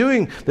was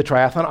doing the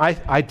triathlon,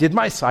 I did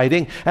my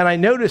sighting, and I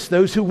noticed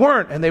those who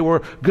weren't, and they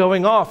were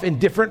going off in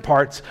different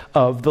parts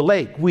of the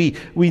lake. We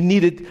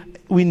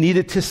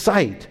needed to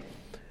sight.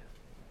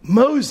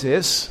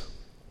 Moses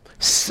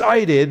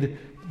sighted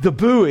the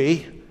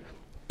buoy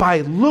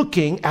by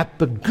looking at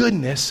the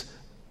goodness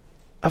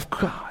of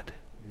God.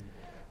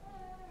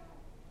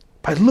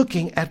 By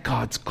looking at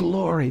God's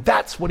glory.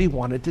 That's what he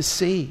wanted to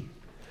see.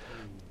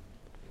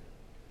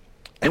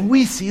 And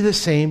we see the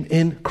same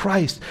in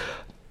Christ.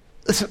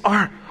 Listen,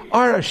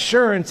 our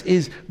assurance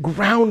is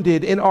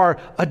grounded in our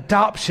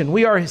adoption.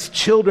 We are his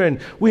children.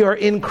 We are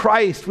in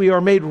Christ. We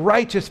are made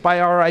righteous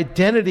by our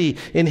identity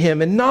in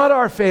him and not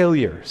our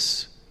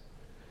failures.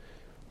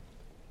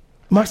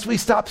 Must we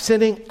stop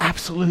sinning?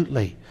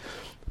 Absolutely.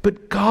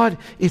 But God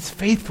is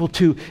faithful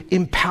to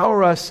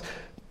empower us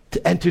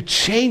and to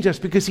change us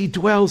because he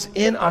dwells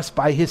in us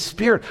by his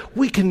Spirit.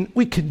 We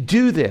can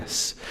do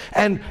this.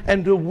 And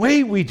the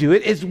way we do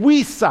it is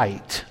we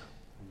sight.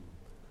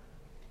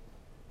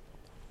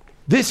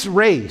 This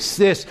race,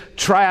 this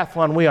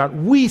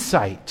triathlon we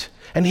cite.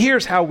 And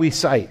here's how we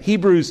cite.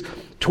 Hebrews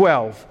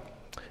 12.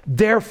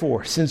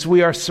 Therefore, since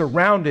we are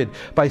surrounded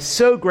by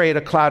so great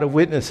a cloud of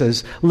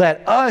witnesses,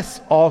 let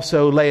us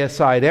also lay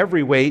aside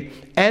every weight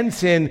and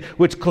sin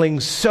which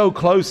clings so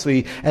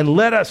closely, and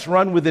let us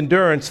run with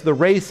endurance the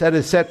race that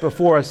is set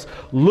before us,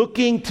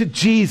 looking to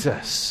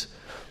Jesus,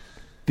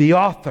 the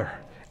author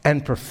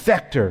and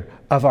perfecter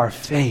of our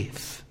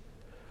faith,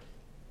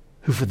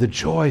 who for the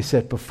joy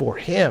set before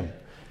him,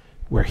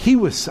 where he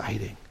was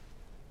sighting,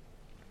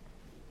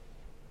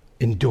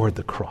 endured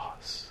the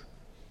cross.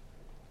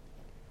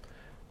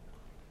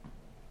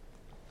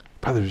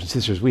 Brothers and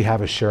sisters, we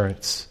have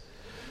assurance.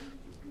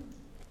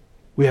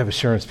 We have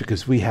assurance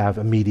because we have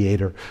a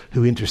mediator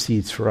who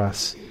intercedes for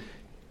us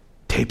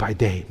day by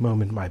day,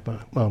 moment by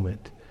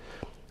moment.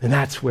 And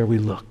that's where we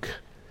look.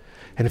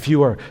 And if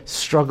you are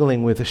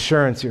struggling with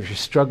assurance, if you're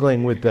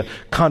struggling with the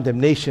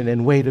condemnation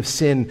and weight of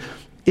sin,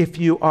 if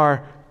you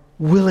are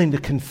willing to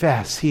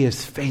confess, he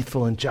is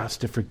faithful and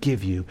just to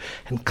forgive you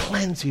and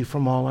cleanse you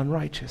from all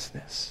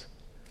unrighteousness.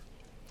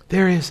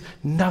 There is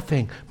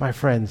nothing, my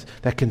friends,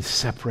 that can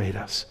separate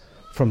us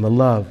from the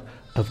love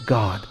of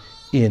God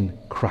in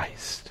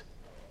Christ.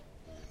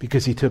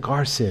 Because he took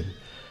our sin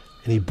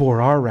and he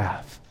bore our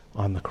wrath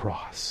on the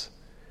cross.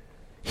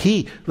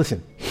 He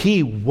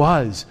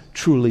was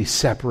truly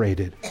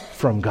separated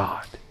from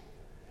God.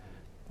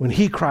 When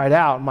he cried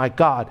out, my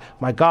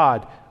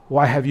God,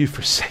 why have you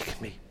forsaken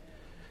me?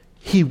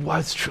 He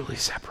was truly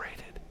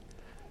separated.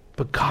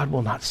 But God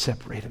will not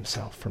separate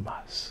himself from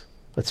us.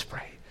 Let's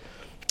pray.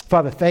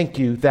 Father, thank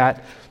you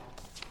that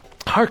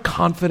our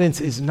confidence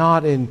is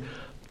not in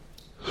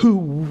who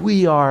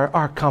we are.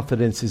 Our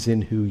confidence is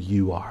in who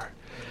you are.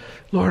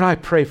 Lord, I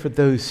pray for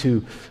those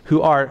who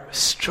are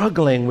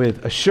struggling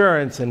with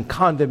assurance and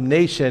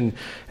condemnation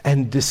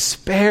and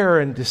despair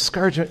and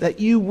discouragement, that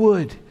you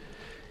would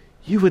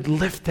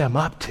lift them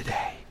up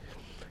today.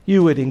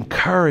 You would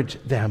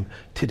encourage them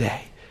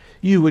today.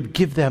 You would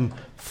give them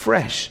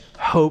fresh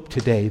hope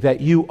today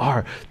that you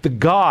are the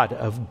God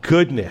of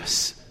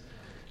goodness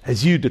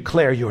as you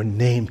declare your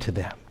name to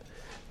them.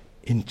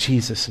 In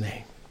Jesus'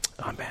 name,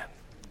 amen.